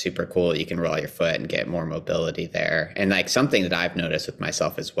think that's super cool. You can roll your foot and get more mobility there. And like something that I've noticed with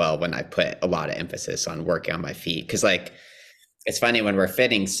myself as well, when I put a lot of emphasis on working on my feet, because like it's funny when we're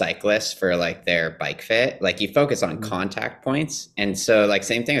fitting cyclists for like their bike fit, like you focus on Mm-hmm. contact points. And so like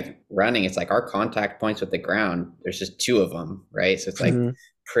same thing with running, it's like our contact points with the ground, there's just two of them, right? So it's like Mm-hmm.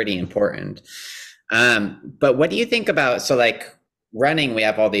 pretty important. But what do you think about, so like running, we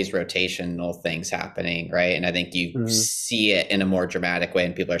have all these rotational things happening, right? And I think you Mm-hmm. see it in a more dramatic way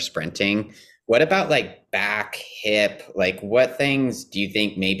when people are sprinting. What about like back, hip? Like what things do you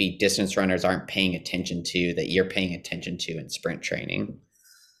think maybe distance runners aren't paying attention to that you're paying attention to in sprint training?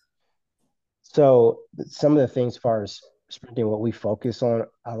 So some of the things as far as sprinting, what we focus on,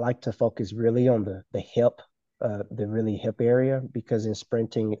 I like to focus really on the hip, the really hip area, because in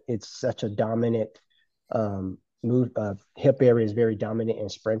sprinting, it's such a dominant move. Hip area is very dominant in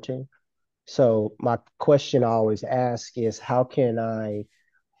sprinting. So my question I always ask is, how can I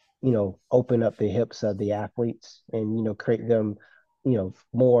open up the hips of the athletes and, create them,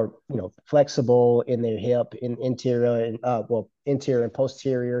 more, flexible in their hip in interior and interior and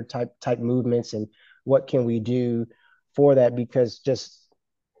posterior type movements. And what can we do for that? Because just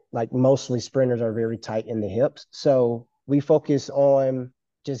like mostly sprinters are very tight in the hips. So we focus on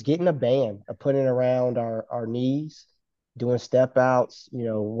just getting a band, putting around our knees, doing step outs,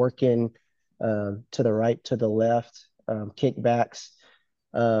 working to the right, to the left, kickbacks,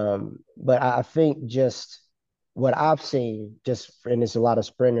 but I think just what I've seen, and there's a lot of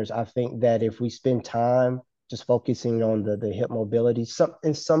sprinters, I think that if we spend time just focusing on the hip mobility,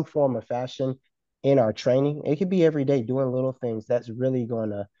 in some form or fashion in our training, it could be every day doing little things that's really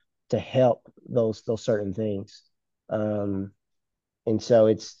going to help those certain things. Um, and so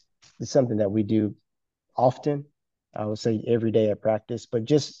it's something that we do often. I would say every day at practice, but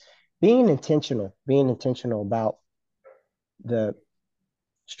just being intentional about the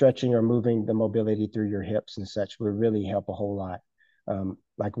stretching or moving the mobility through your hips and such would really help a whole lot.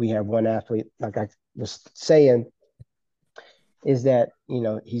 Like we have one athlete, like I was saying, is that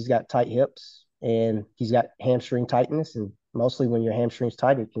he's got tight hips and he's got hamstring tightness, and mostly when your hamstring's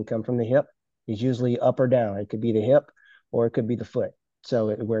tight, it can come from the hip. It's usually up or down. It could be the hip or it could be the foot.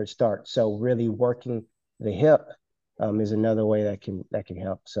 So where it starts. So really working the hip is another way that can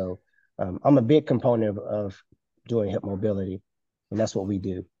help. So I'm a big component of doing hip mobility, and that's what we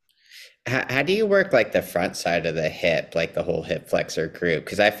do. How do you work like the front side of the hip, like the whole hip flexor group?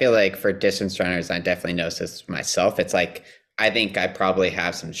 Because I feel like for distance runners, I definitely notice this myself. It's like I think I probably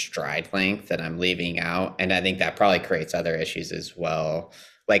have some stride length that I'm leaving out, and I think that probably creates other issues as well.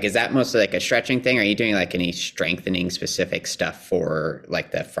 Like, is that mostly like a stretching thing? Or are you doing like any strengthening specific stuff for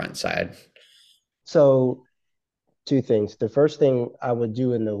like the front side? So two things. The first thing I would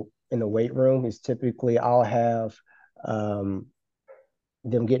do in the weight room is typically I'll have um,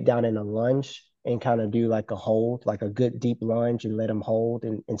 them get down in a lunge and kind of do like a hold, like a good deep lunge, and let them hold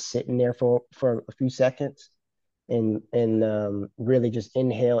and sit in there for a few seconds, and really just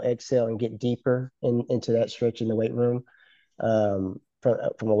inhale, exhale, and get deeper into that stretch in the weight room.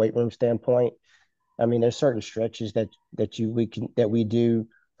 From a weight room standpoint, I mean, there's certain stretches that we do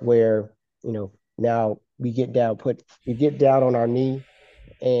where now we get down on our knee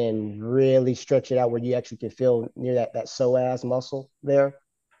and really stretch it out where you actually can feel near that psoas muscle there,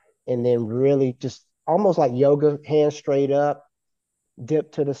 and then really just almost like yoga, hands straight up,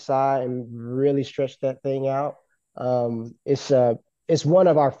 dip to the side, and really stretch that thing out. It's one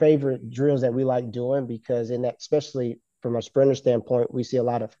of our favorite drills that we like doing, because in that, especially from a sprinter standpoint, we see a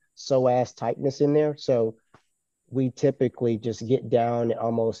lot of psoas tightness in there. So we typically just get down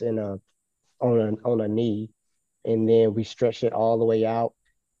almost on a knee, and then we stretch it all the way out.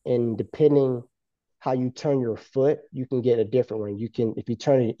 And depending how you turn your foot, you can get a different one. If you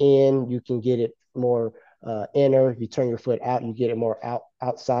turn it in, you can get it more inner. If you turn your foot out, you get it more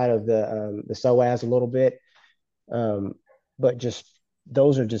outside of the psoas a little bit. Um, but just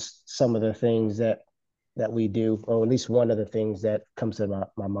those are just some of the things that we do, or at least one of the things that comes to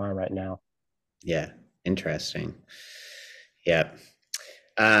my mind right now. Yeah, interesting. Yep.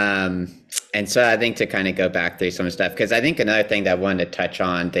 Um, and so I think to kind of go back through some stuff, because I think another thing that I wanted to touch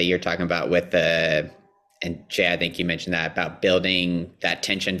on that you're talking about with the and Jay, I think you mentioned that about building that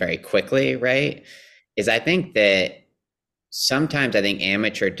tension very quickly, right? Is I think that sometimes I think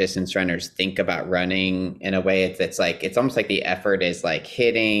amateur distance runners think about running in a way it's like it's almost like the effort is like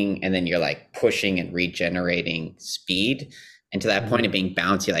hitting and then you're like pushing and regenerating speed. And to that point of being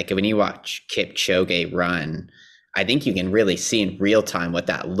bouncy, like when you watch Kipchoge run, I think you can really see in real time what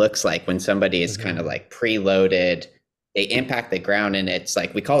that looks like when somebody is kind of like preloaded, they impact the ground and it's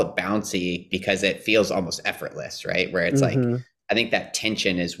like we call it bouncy because it feels almost effortless, right? Where it's like I think that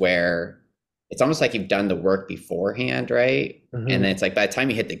tension is where it's almost like you've done the work beforehand, right? And then it's like by the time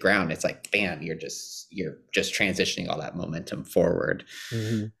you hit the ground, it's like bam, you're just transitioning all that momentum forward.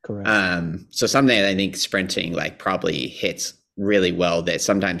 Correct. So something that I think sprinting like probably hits really well that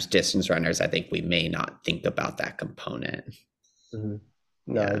sometimes distance runners, I think we may not think about that component. No,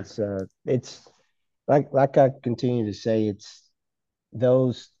 Yeah. it's like I continue to say, it's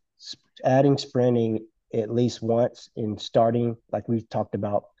those adding sprinting at least once and starting, like we've talked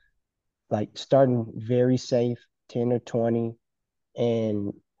about, like starting very safe, 10 or 20,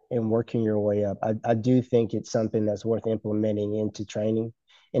 and working your way up. I do think it's something that's worth implementing into training,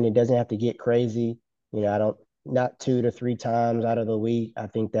 and it doesn't have to get crazy. I don't, not 2 to 3 times out of the week. I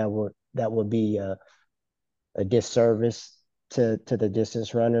think that would be a disservice to the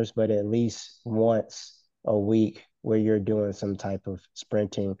distance runners, but at least once a week where you're doing some type of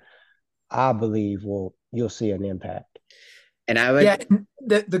sprinting, I believe you'll see an impact. And I would, Yeah,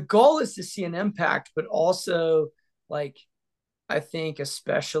 the goal is to see an impact, but also like I think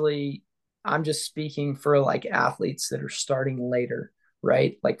especially I'm just speaking for like athletes that are starting later,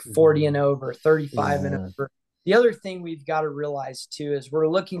 right? Like 40 and over, 35 and Yeah, over. The other thing we've got to realize too is we're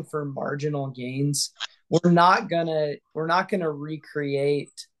looking for marginal gains. We're not gonna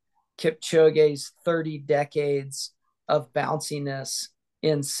recreate Kipchoge's 30 decades of bounciness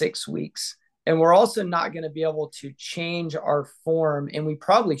in 6 weeks. And we're also not going to be able to change our form, and we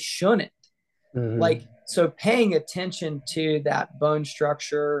probably shouldn't. Like, so paying attention to that bone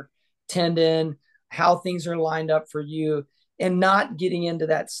structure, tendon, how things are lined up for you, and not getting into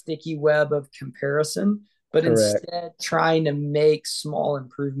that sticky web of comparison, but correct. instead trying to make small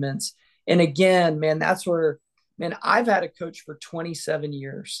improvements. And again, man, that's where, man, I've had a coach for 27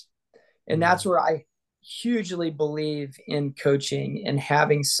 years. And that's where I hugely believe in coaching and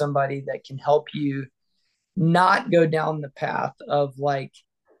having somebody that can help you not go down the path of like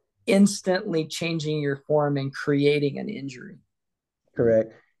instantly changing your form and creating an injury.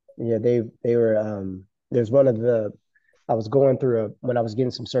 Correct. Yeah, they were there's one of the I was going through when I was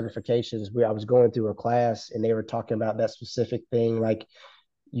getting some certifications where I was going through a class and they were talking about that specific thing. Like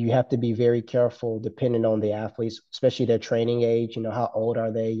you have to be very careful depending on the athletes, especially their training age. How old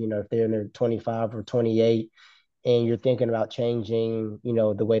are they? If they're in their 25 or 28 and you're thinking about changing,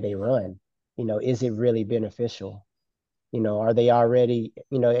 the way they run, is it really beneficial? Are they already,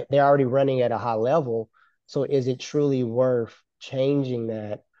 they're already running at a high level. So is it truly worth changing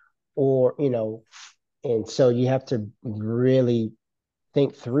that? Or, and so you have to really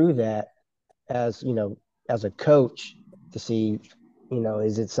think through that as, as a coach to see,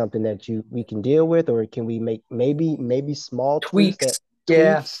 is it something that we can deal with, or can we make maybe small tweaks that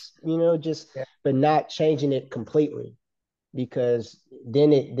Tweaks. Yeah. tweaks, just, Yeah. but not changing it completely because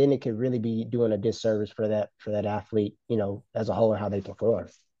then it could really be doing a disservice for that athlete, as a whole and how they perform.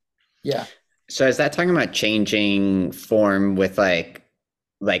 Yeah. so is that talking about changing form with like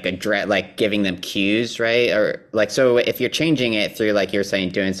like giving them cues, right? Or like, so if you're changing it through, like you're saying,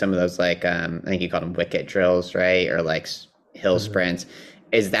 doing some of those, like, I think you call them wicket drills, right? Or like hill sprints,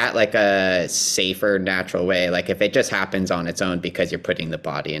 is that like a safer, natural way? Like if it just happens on its own because you're putting the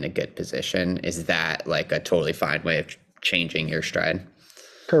body in a good position, is that like a totally fine way of changing your stride?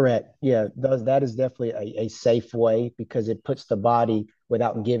 Correct. Yeah, that is definitely a safe way because it puts the body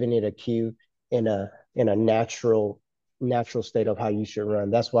without giving it a cue in a natural state of how you should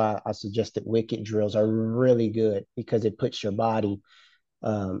run. That's why I suggested wicket drills are really good because it puts your body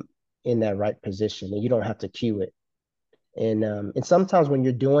um, in that right position and you don't have to cue it. And sometimes when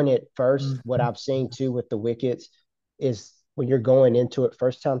you're doing it first, what Mhm. I've seen too with the wickets is when you're going into it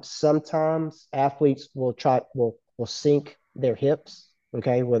first time, sometimes athletes will sink their hips,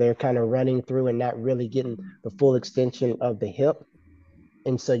 okay, where they're kind of running through and not really getting the full extension of the hip.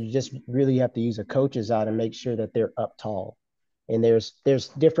 And so you just really have to use a coach's eye to make sure that they're up tall. And there's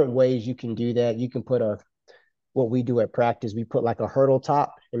different ways you can do that. You can put what we do at practice, we put like a hurdle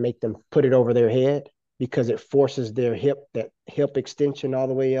top and make them put it over their head because it forces that hip extension all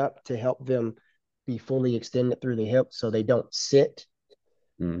the way up to help them be fully extended through the hip so they don't sit.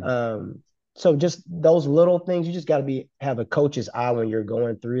 Mm. So just those little things, you just got to have a coach's eye when you're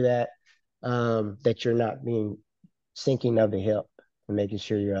going through that. that you're not being sinking of the hip and making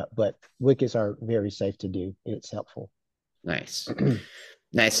sure you're up. But wickets are very safe to do. It's helpful. Nice.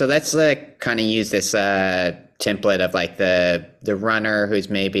 Nice. So let's like kind of use this template of like the runner who's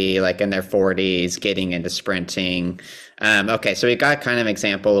maybe like in their 40s getting into sprinting. Okay, so we got kind of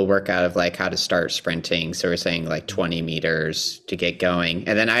example of workout of like how to start sprinting. So we're saying like 20 meters to get going.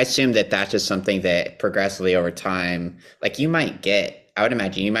 And then I assume that that's just something that progressively over time, like you might get, I would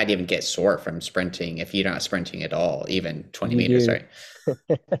imagine you might even get sore from sprinting if you're not sprinting at all, even 20 You meters, do.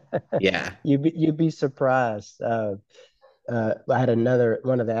 right? Yeah. You'd be surprised. I had another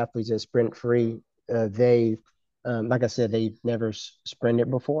one of the athletes at Sprint Free. They, like I said, they never sprinted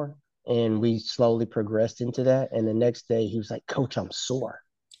before, and we slowly progressed into that. And the next day, he was like, "Coach, I'm sore."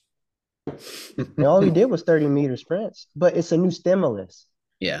 And all he did was 30-meter sprints, but it's a new stimulus.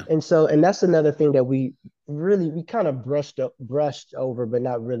 Yeah. And that's another thing that we kind of brushed over, but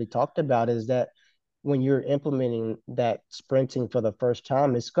not really talked about is that when you're implementing that sprinting for the first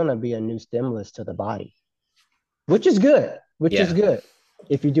time, it's going to be a new stimulus to the body, which is Yeah. good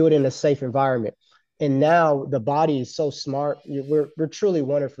if you do it in a safe environment. And now the body is so smart. We're truly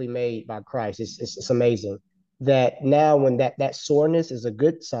wonderfully made by Christ. It's amazing that now when that soreness is a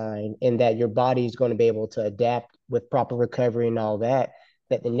good sign and that your body is going to be able to adapt with proper recovery and all that,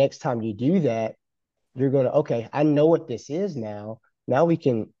 that the next time you do that, you're going to, okay, I know what this is now. Now I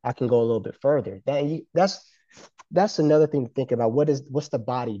can go a little bit further. That's another thing to think about. What's the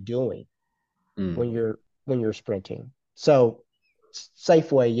body doing Mm. when you're sprinting? So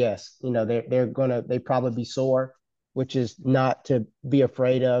Safeway, yes, they probably be sore, which is not to be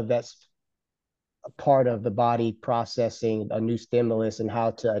afraid of. That's a part of the body processing a new stimulus and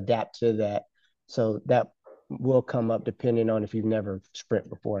how to adapt to that. So that will come up depending on if you've never sprint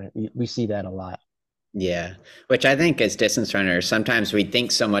before. We see that a lot. Yeah, which I think as distance runners, sometimes we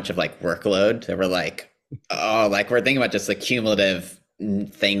think so much of like workload that we're like, oh, like we're thinking about just the cumulative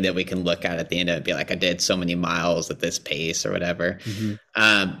thing that we can look at the end of it and be like, I did so many miles at this pace or whatever.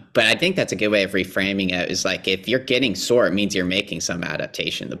 Mm-hmm. But I think that's a good way of reframing it is like, if you're getting sore, it means you're making some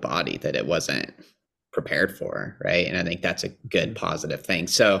adaptation in the body that it wasn't prepared for. Right. And I think that's a good positive thing.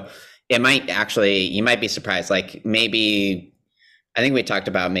 So it might actually, you might be surprised, like maybe I think we talked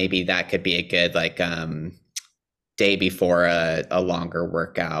about maybe that could be a good like day before a longer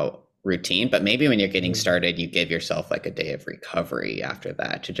workout routine, but maybe when you're getting started, you give yourself like a day of recovery after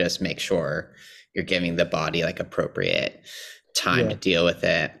that to just make sure you're giving the body like appropriate time to deal with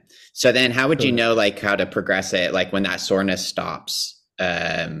it. So then how would you know like how to progress it? Like when that soreness stops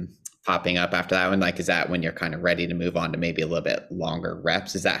popping up after that one, like, is that when you're kind of ready to move on to maybe a little bit longer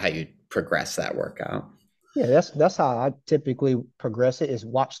reps? Is that how you progress that workout? Yeah, that's how I typically progress it is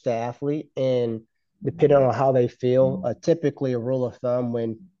watch the athlete and depending on how they feel. Typically, a rule of thumb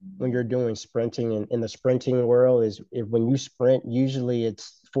when you're doing sprinting and in the sprinting world is when you sprint, usually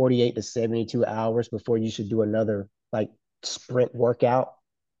it's 48 to 72 hours before you should do another like sprint workout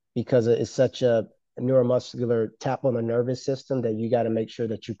because it's such a neuromuscular tap on the nervous system that you got to make sure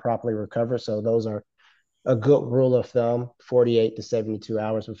that you properly recover. So those are a good rule of thumb, 48 to 72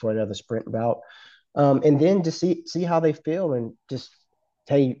 hours before another sprint bout. And then to see how they feel and just,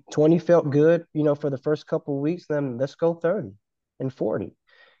 hey, 20 felt good, for the first couple of weeks, then let's go 30 and 40.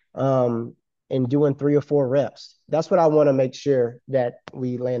 And doing 3 or 4 reps. That's what I want to make sure that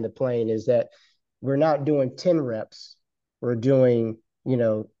we land the plane is that we're not doing 10 reps. We're doing,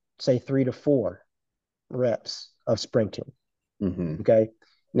 say 3 to 4 reps of sprinting. Mm-hmm. Okay.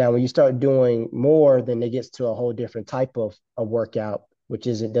 Now, when you start doing more, then it gets to a whole different type of a workout, which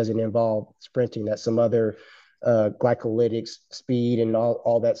doesn't involve sprinting. That's some other glycolytics, speed, and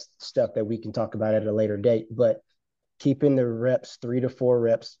all that stuff that we can talk about at a later date. But keeping the reps, 3 to 4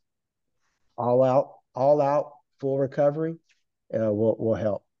 reps, all out, full recovery, will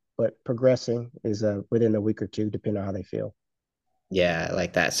help. But progressing is within a week or two, depending on how they feel. Yeah, I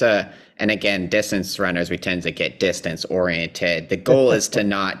like that. So, and again, distance runners, we tend to get distance oriented. The goal is to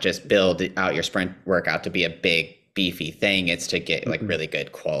not just build out your sprint workout to be a big, beefy thing. It's to get like really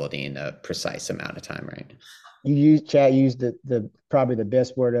good quality in a precise amount of time, right? Chad used the probably the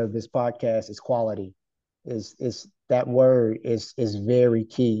best word of this podcast is quality. Is that word is very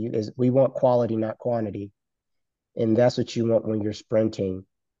key. We want quality, not quantity. And that's what you want when you're sprinting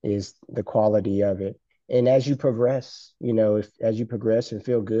is the quality of it. And as you progress, as you progress and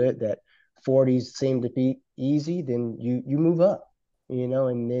feel good that 40s seem to be easy, then you move up,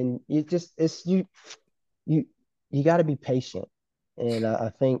 and then you got to be patient. And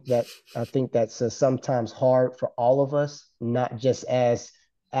I think that's sometimes hard for all of us, not just as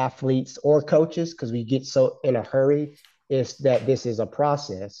athletes or coaches, because we get so in a hurry. Is that this is a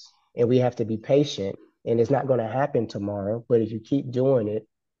process, and we have to be patient. And it's not going to happen tomorrow, but if you keep doing it,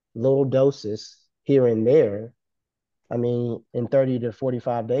 little doses here and there, I mean, in 30 to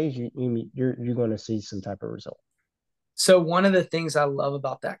 45 days, you're going to see some type of result. So one of the things I love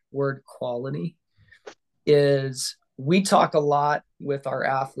about that word quality is we talk a lot with our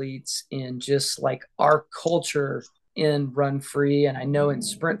athletes in just like our culture in Run Free, and I know in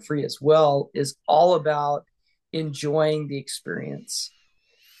Sprint Free as well, is all about enjoying the experience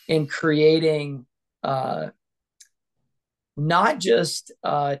and creating not just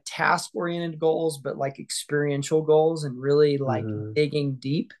task oriented goals, but like experiential goals and really like digging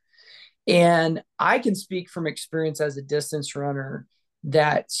deep. And I can speak from experience as a distance runner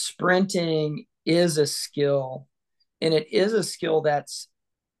that sprinting is a skill, and it is a skill that's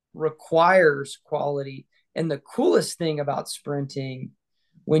requires quality. And the coolest thing about sprinting,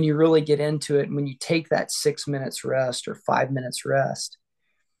 when you really get into it and when you take that 6 minutes rest or 5 minutes rest,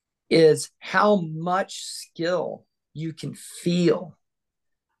 is how much skill you can feel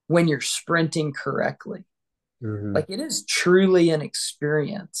when you're sprinting correctly. Like it is truly an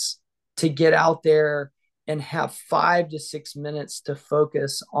experience to get out there and have 5 to 6 minutes to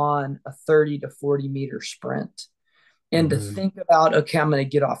focus on a 30 to 40 meter sprint and to think about, okay, I'm going to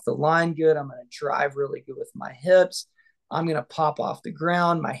get off the line good. I'm going to drive really good with my hips. I'm going to pop off the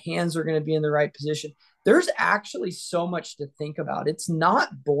ground. My hands are going to be in the right position. There's actually so much to think about. It's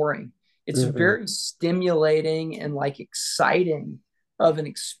not boring. It's very stimulating and like exciting of an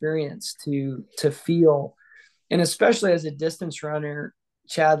experience to feel. And especially as a distance runner,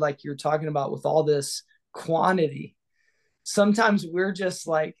 Chad, like you're talking about with all this quantity, sometimes we're just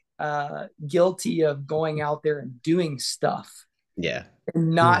like guilty of going out there and doing stuff. Yeah.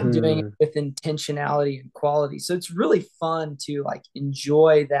 And not doing it with intentionality and quality. So it's really fun to like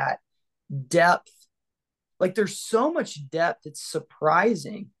enjoy that depth. Like there's so much depth. It's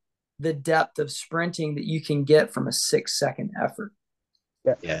surprising the depth of sprinting that you can get from a 6-second effort.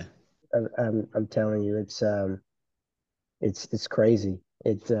 Yeah. I'm telling you, it's crazy.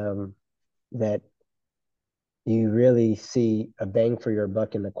 It's that you really see a bang for your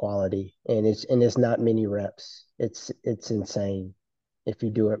buck in the quality, and it's not many reps. It's insane if you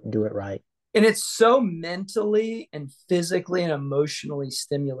do it right. And it's so mentally and physically and emotionally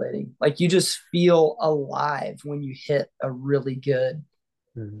stimulating. Like you just feel alive when you hit a really good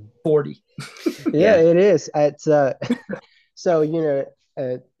 40. Yeah, it is. It's so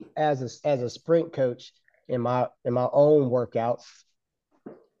as a sprint coach in my own workouts,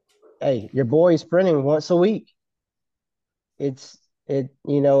 hey, your boy's sprinting once a week. I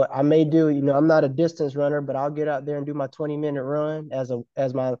may do, I'm not a distance runner, but I'll get out there and do my 20-minute run as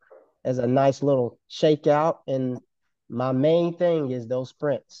a nice little shakeout. And my main thing is those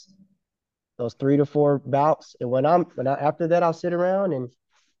sprints, those 3 to 4 bouts. And after that, I'll sit around and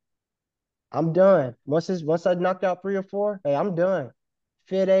I'm done. Once I knocked out 3 or 4, hey, I'm done.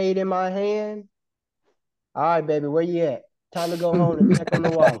 Fit aid in my hand. All right, baby, where you at? Time to go home and check on the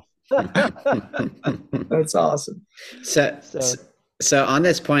wife. That's awesome. So on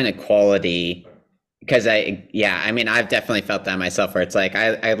this point of quality, because I've definitely felt that myself, where it's like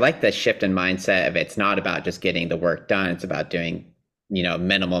I like the shift in mindset of it's not about just getting the work done, it's about doing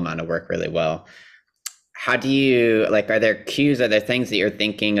minimal amount of work really well. How do you, like, are there cues, are there things that you're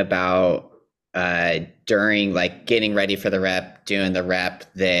thinking about during like getting ready for the rep, doing the rep,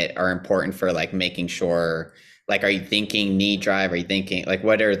 that are important for like making sure, like, are you thinking knee drive? Are you thinking, like,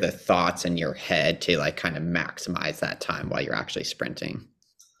 what are the thoughts in your head to like kind of maximize that time while you're actually sprinting?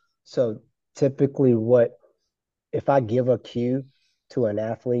 So typically if I give a cue to an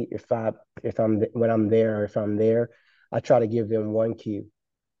athlete, if I'm there, I try to give them one cue.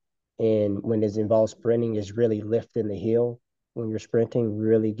 And when it involves sprinting, is really lifting the heel. When you're sprinting,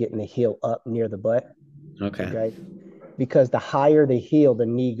 really getting the heel up near the butt. Okay. Because the higher the heel, the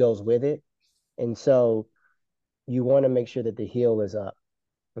knee goes with it. And so you want to make sure that the heel is up.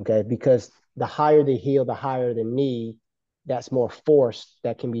 Okay. Because the higher the heel, the higher the knee, that's more force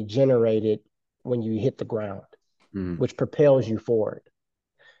that can be generated when you hit the ground, which propels you forward.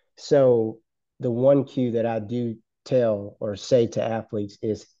 So the one cue that I do tell or say to athletes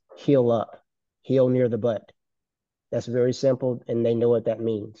is heel up, heel near the butt. That's very simple, and they know what that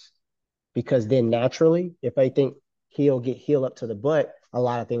means. Because then naturally, if I think get heel up to the butt, a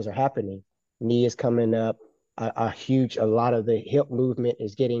lot of things are happening. Knee is coming up, a lot of the hip movement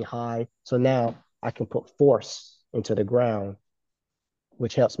is getting high. So now I can put force into the ground,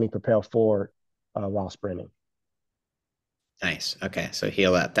 which helps me propel forward while sprinting. Nice. Okay. So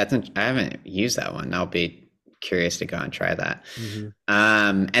heel up. I haven't used that one. I'll be curious to go and try that.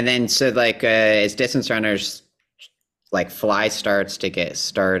 And then, so like, as distance runners, like fly starts to get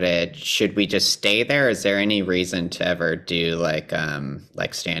started, should we just stay there? Is there any reason to ever do like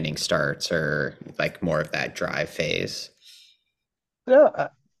standing starts or like more of that drive phase? No,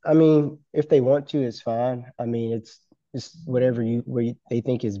 I mean, if they want to, it's fine. I mean, it's whatever they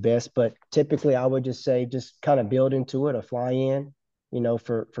think is best. But typically, I would just say just kind of build into it, a fly in,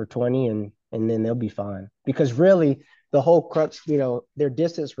 for 20, and then they'll be fine. Because really, the whole crux, they're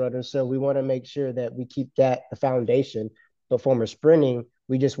distance runners, so we want to make sure that we keep that the foundation. But when we're sprinting,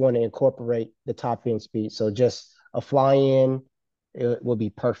 we just want to incorporate the top end speed. So just a fly in, it will be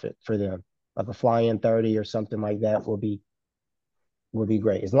perfect for them. Like a fly in 30 or something like that will be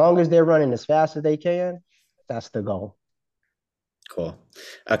great. As long as they're running as fast as they can, that's the goal. Cool.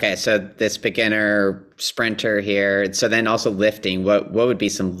 Okay, so this beginner sprinter here. So then also lifting. What would be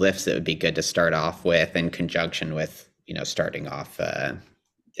some lifts that would be good to start off with in conjunction with starting off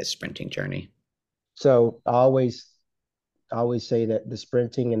this sprinting journey? So I always say that the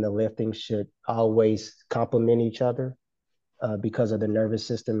sprinting and the lifting should always complement each other because of the nervous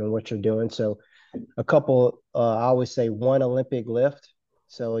system and what you're doing. So a couple, I always say one Olympic lift.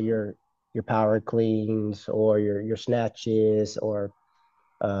 So your power cleans or your snatches or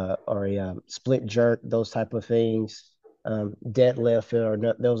a split jerk, those type of things. Deadlift or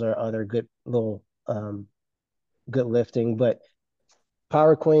no, those are other good little good lifting, but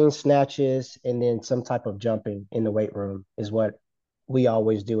power clean, snatches, and then some type of jumping in the weight room is what we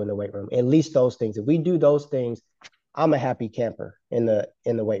always do in the weight room. At least those things. If we do those things, I'm a happy camper in the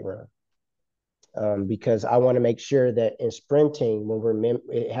weight room. Because I want to make sure that in sprinting, when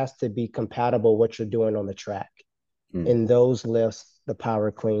it has to be compatible what you're doing on the track. In those lifts, the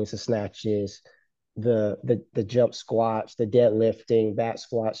power cleans, the snatches, the jump squats, the deadlifting, back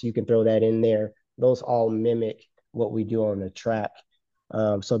squats, you can throw that in there. Those all mimic what we do on the track.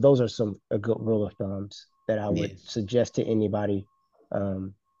 So those are a good rule of thumbs that I would suggest to anybody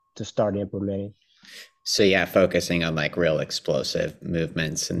to start implementing. So yeah, focusing on like real explosive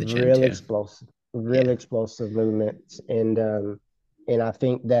movements in the gym Real too. explosive, real Yeah. explosive movements, and I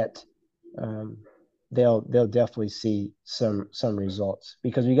think that um, they'll definitely see some results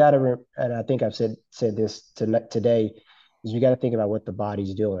because we got to, and I think I've said this today, is we got to think about what the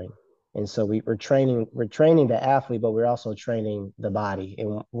body's doing, and so we're training the athlete, but we're also training the body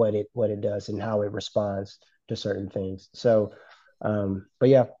and what it does and how it responds to certain things. So, but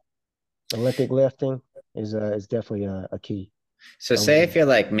yeah, Olympic lifting is definitely a key. So I would say do if that. you're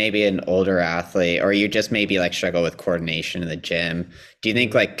like maybe an older athlete or you just maybe like struggle with coordination in the gym, do you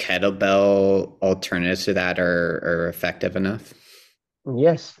think Mhm. like kettlebell alternatives to that are effective enough?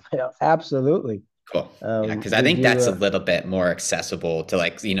 Yes, yeah, absolutely. Cool. Yeah, because I We think do that's a little bit more accessible to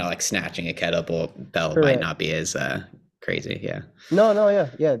like, like snatching a kettlebell might correct. not be as crazy. Yeah. No, no, yeah,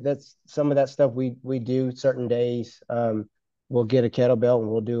 yeah. That's some of that stuff we do certain days. We'll get a kettlebell and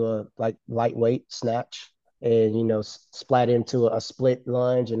we'll do a like lightweight snatch and splat into a split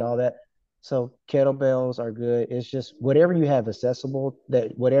lunge and all that. So kettlebells are good. It's just whatever you have accessible,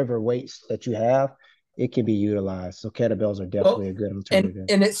 that whatever weights that you have, it can be utilized. So kettlebells are Well, definitely a good and alternative.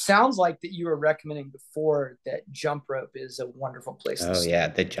 and it sounds like that you were recommending before that jump rope is a wonderful place to Oh start. yeah,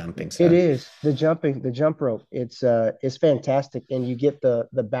 the jumping It stuff. is the jump rope. It's fantastic, and you get the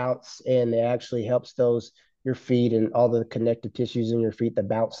bounce, and it actually helps those your feet and all the connective tissues in your feet. The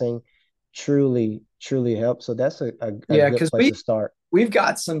bouncing truly helps. So that's a Yeah, good because place to start. we've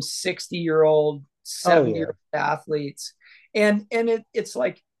got some 60-year-old, Oh 70-year yeah, athletes, and it's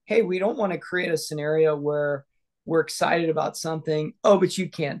like, hey, we don't want to create a scenario where we're excited about something. Oh, but you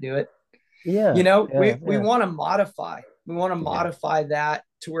can't do it. yeah, We yeah, we yeah. want to modify. We want to Yeah. modify that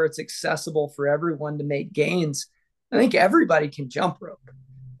to where it's accessible for everyone to make gains. I think everybody can jump rope.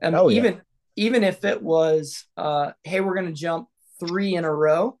 Oh yeah, Even if it was, hey, we're going to jump three in a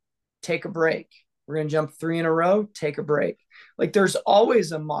row, take a break. We're going to jump three in a row, take a break. Like there's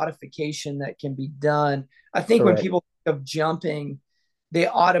always a modification that can be done. I think when correct. people think of jumping, they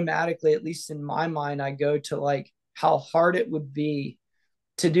automatically, at least in my mind, I go to like how hard it would be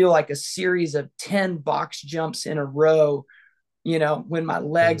to do like a series of 10 box jumps in a row, when my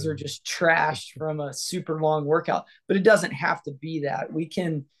legs are Mm, just trashed from a super long workout. But it doesn't have to be that. We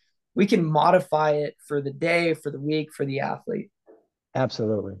can modify it for the day, for the week, for the athlete.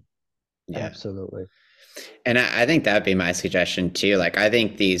 absolutely, Yeah. absolutely. And I think that'd be my suggestion too. Like, I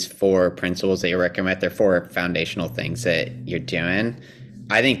think these four principles that you recommend, they're four foundational things that you're doing.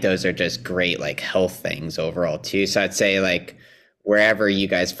 I think those are just great, like health things overall too. So I'd say like wherever you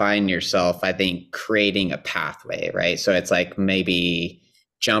guys find yourself, I think creating a pathway, right? So it's like maybe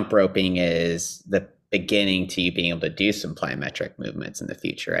jump roping is the beginning to you being able to do some plyometric movements in the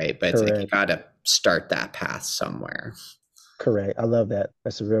future, right? But it's like you Correct. got to start that path somewhere. Correct. I love that.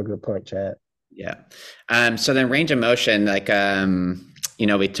 That's a real good point, Chad. Yeah. So then range of motion, like,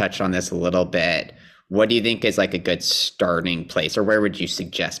 we touched on this a little bit. What do you think is like a good starting place, or where would you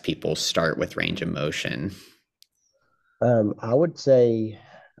suggest people start with range of motion? I would say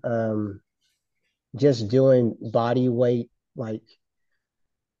just doing body weight, like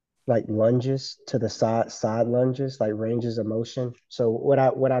lunges to the side lunges, like ranges of motion. So what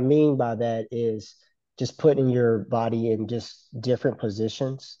I mean by that is just putting your body in just different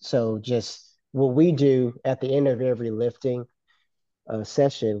positions. So just what we do at the end of every lifting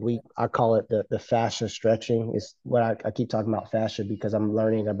session, I call it the fascia stretching. Is what I keep talking about fascia because I'm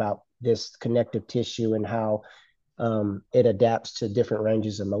learning about this connective tissue and how it adapts to different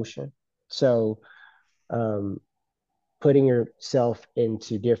ranges of motion. So um, putting yourself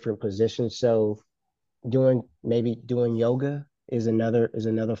into different positions. So maybe doing yoga is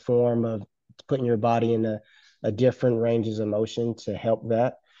another form of putting your body in a different ranges of motion to help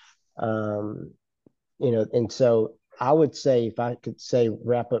that. Um, and so I would say if I could say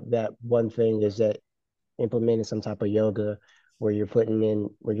wrap up that one thing is that implementing some type of yoga where you're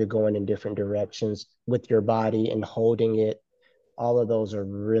going in different directions with your body and holding it, all of those are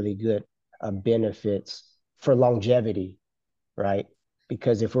really good benefits for longevity, right?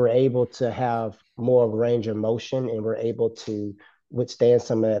 Because if we're able to have more range of motion and we're able to withstand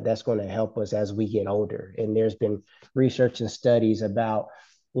some of that, that's going to help us as we get older. And there's been research and studies about,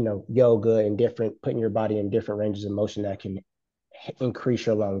 yoga and putting your body in different ranges of motion that can increase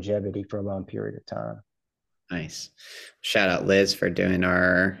your longevity for a long period of time. Nice. Shout out Liz for doing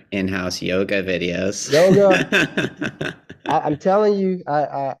our in-house yoga videos. Yoga, I'm telling you,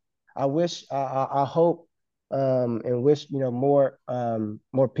 I wish, I hope, and wish, more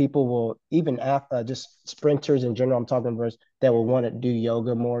people will, even after just sprinters in general. I'm talking about that will want to do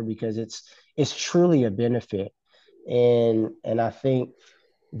yoga more because it's truly a benefit, and I think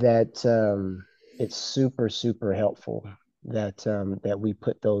that it's super super helpful that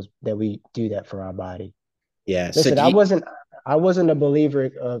we do that for our body. Yeah. So Listen, I wasn't a believer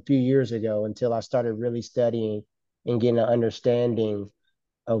a few years ago until I started really studying and getting an understanding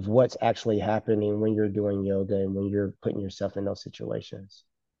of what's actually happening when you're doing yoga and when you're putting yourself in those situations.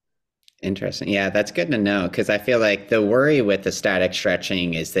 Interesting. Yeah, that's good to know because I feel like the worry with the static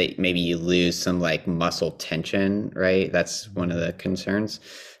stretching is that maybe you lose some like muscle tension, right? That's one of the concerns.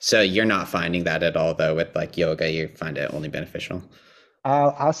 So you're not finding that at all though with like yoga, you find it only beneficial.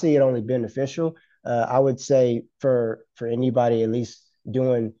 I'll see it only beneficial. I would say for anybody at least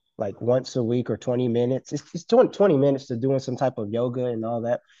doing like once a week or 20 minutes, it's doing 20 minutes to doing some type of yoga and all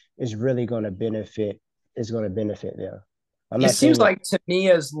that is really going to benefit. Is going to benefit them. I'm It not seems saying like to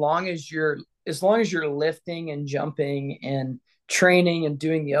me, as long as you're lifting and jumping and training and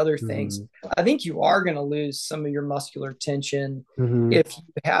doing the other things, Mhm, I think you are going to lose some of your muscular tension mhm, if you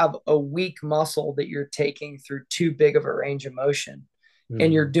have a weak muscle that you're taking through too big of a range of motion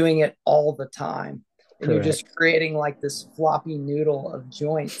and you're mhm. doing it all the time and you're Correct. just creating like this floppy noodle of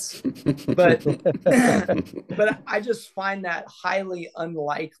joints. But but I just find that highly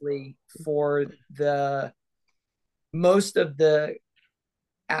unlikely for the most of the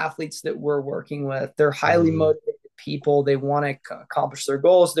athletes that we're working with. They're highly Mhm, motivated people. They want to accomplish their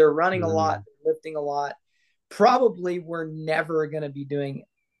goals. They're running a lot, mhm, lifting a lot. Probably we're never going to be doing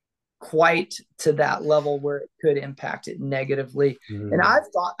quite to that level where it could impact it negatively. And mhm.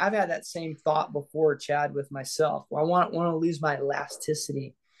 I've had that same thought before, Chad, with myself. I want to lose my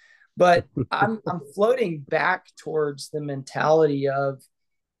elasticity, but I'm floating back towards the mentality of,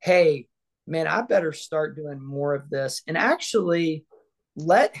 hey, man, I better start doing more of this and actually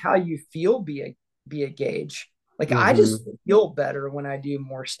let how you feel be a gauge. Like I just Mhm, feel better when I do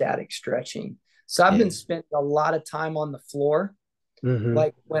more static stretching. So I've been Yeah. spending a lot of time on the floor, mhm,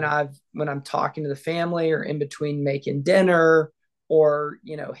 like when I'm talking to the family or in between making dinner or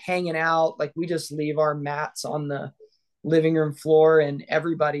hanging out. Like we just leave our mats on the living room floor and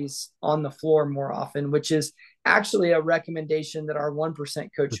everybody's on the floor more often, which is actually a recommendation that our 1%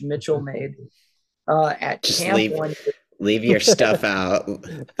 coach Mitchell made at Just camp leave one. leave your stuff out.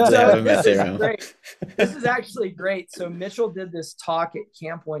 Have So a this messy is room. great. This is actually great. So Mitchell did this talk at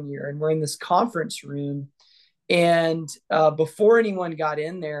camp one year, and we're in this conference room. And before anyone got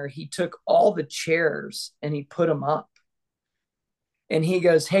in there, he took all the chairs and he put them up. And he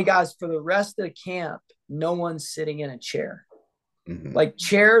goes, "Hey guys, for the rest of the camp, no one's sitting in a chair. Mhm. Like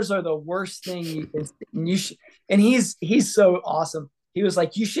chairs are the worst thing you can. You should." And he's so awesome. he was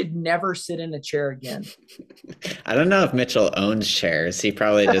like, you should never sit in a chair again. I don't know if Mitchell owns chairs. He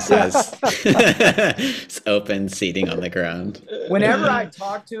probably just has it's open seating on the ground. Whenever I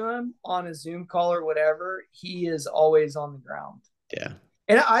talk to him on a Zoom call or whatever, he is always on the ground. Yeah.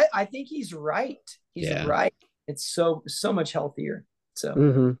 And I think he's right. He's Yeah. right. It's so much healthier.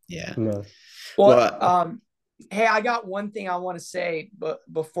 So yeah. No. Well, hey, I got one thing I want to say, but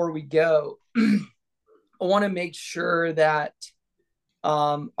before we go, I want to make sure that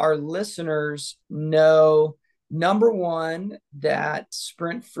our listeners know, number one, that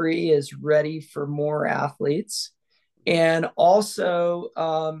Sprint Free is ready for more athletes, and also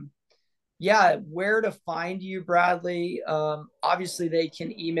where to find you, Bradley. Obviously they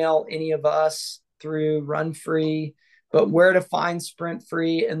can email any of us through Run Free, but where to find Sprint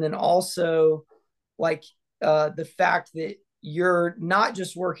Free, and then also like the fact that you're not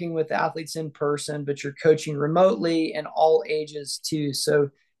just working with athletes in person, but you're coaching remotely and all ages too. So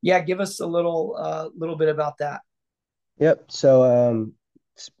yeah, give us a little bit about that. Yep. So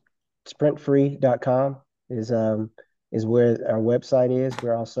sprintfree.com is where our website is.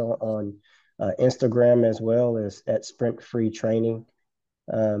 We're also on Instagram as well as at Sprint Free Training.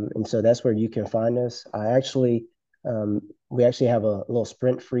 And so that's where you can find us. We actually have a little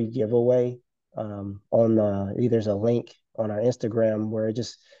Sprint Free giveaway there's a link on our Instagram where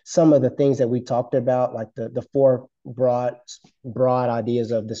just some of the things that we talked about, like the four broad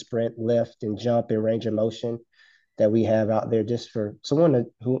ideas of the sprint, lift and jump and range of motion that we have out there, just for someone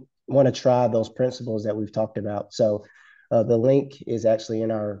who want to try those principles that we've talked about. So the link is actually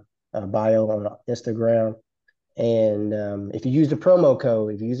in our bio on Instagram. And if you use the promo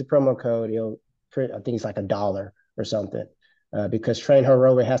code, I think it's like $1 or something, because Train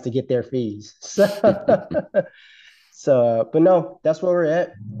Heroic has to get their fees. But no, that's where we're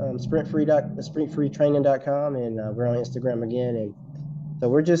at. Sprintfreetraining.com, and we're on Instagram again. And so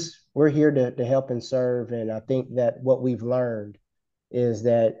we're here to help and serve. And I think that what we've learned is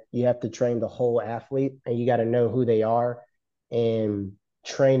that you have to train the whole athlete, and you got to know who they are, and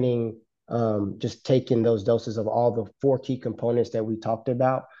training, just taking those doses of all the 4 key components that we talked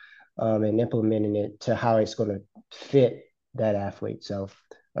about, and implementing it to how it's going to fit that athlete. So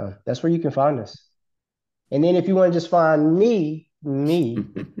that's where you can find us. And then if you want to just find me,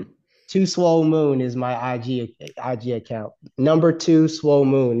 Two Swole Moon is my IG account. Number 2 Swole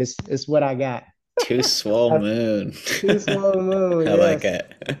Moon. It's what I got. Two Swole Moon. Two Swole Moon. I like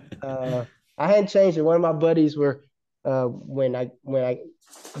it. I hadn't changed it. One of my buddies were when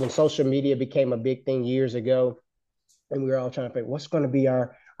social media became a big thing years ago, and we were all trying to think what's going to be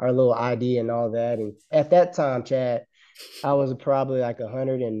our little ID and all that. And at that time, Chad, I was probably like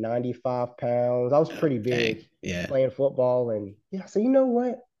 195 pounds. I was pretty big, playing football. And so you know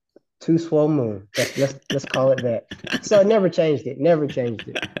what? Two Swole Moon. Let's call it that. So I never changed it. And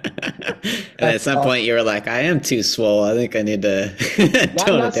at some point you were like, I am too swole. I think I need to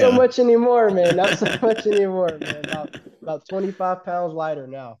not so much anymore, man. Not so much anymore, man. About 25 pounds lighter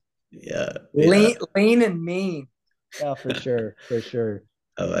now. Yeah. Lean and mean. Yeah, for sure.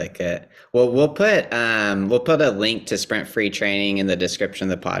 I like it. Well, we'll put a link to Sprint Free Training in the description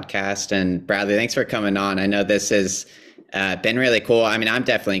of the podcast. And Bradley, thanks for coming on. I know this has been really cool. I mean, I'm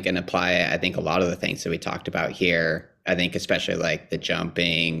definitely going to apply, I think, a lot of the things that we talked about here. I think especially like the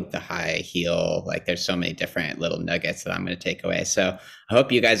jumping, the high heel, like there's so many different little nuggets that I'm going to take away. So I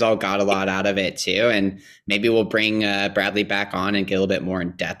hope you guys all got a lot out of it too. And maybe we'll bring Bradley back on and get a little bit more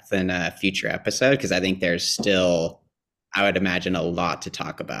in depth in a future episode, because I think there's still, I would imagine, a lot to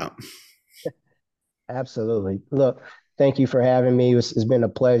talk about. Absolutely. Look, thank you for having me. It's been a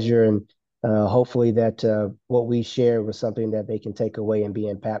pleasure. And hopefully that what we share was something that they can take away and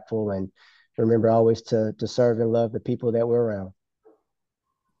be impactful. And remember always to serve and love the people that we're around.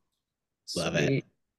 Love it.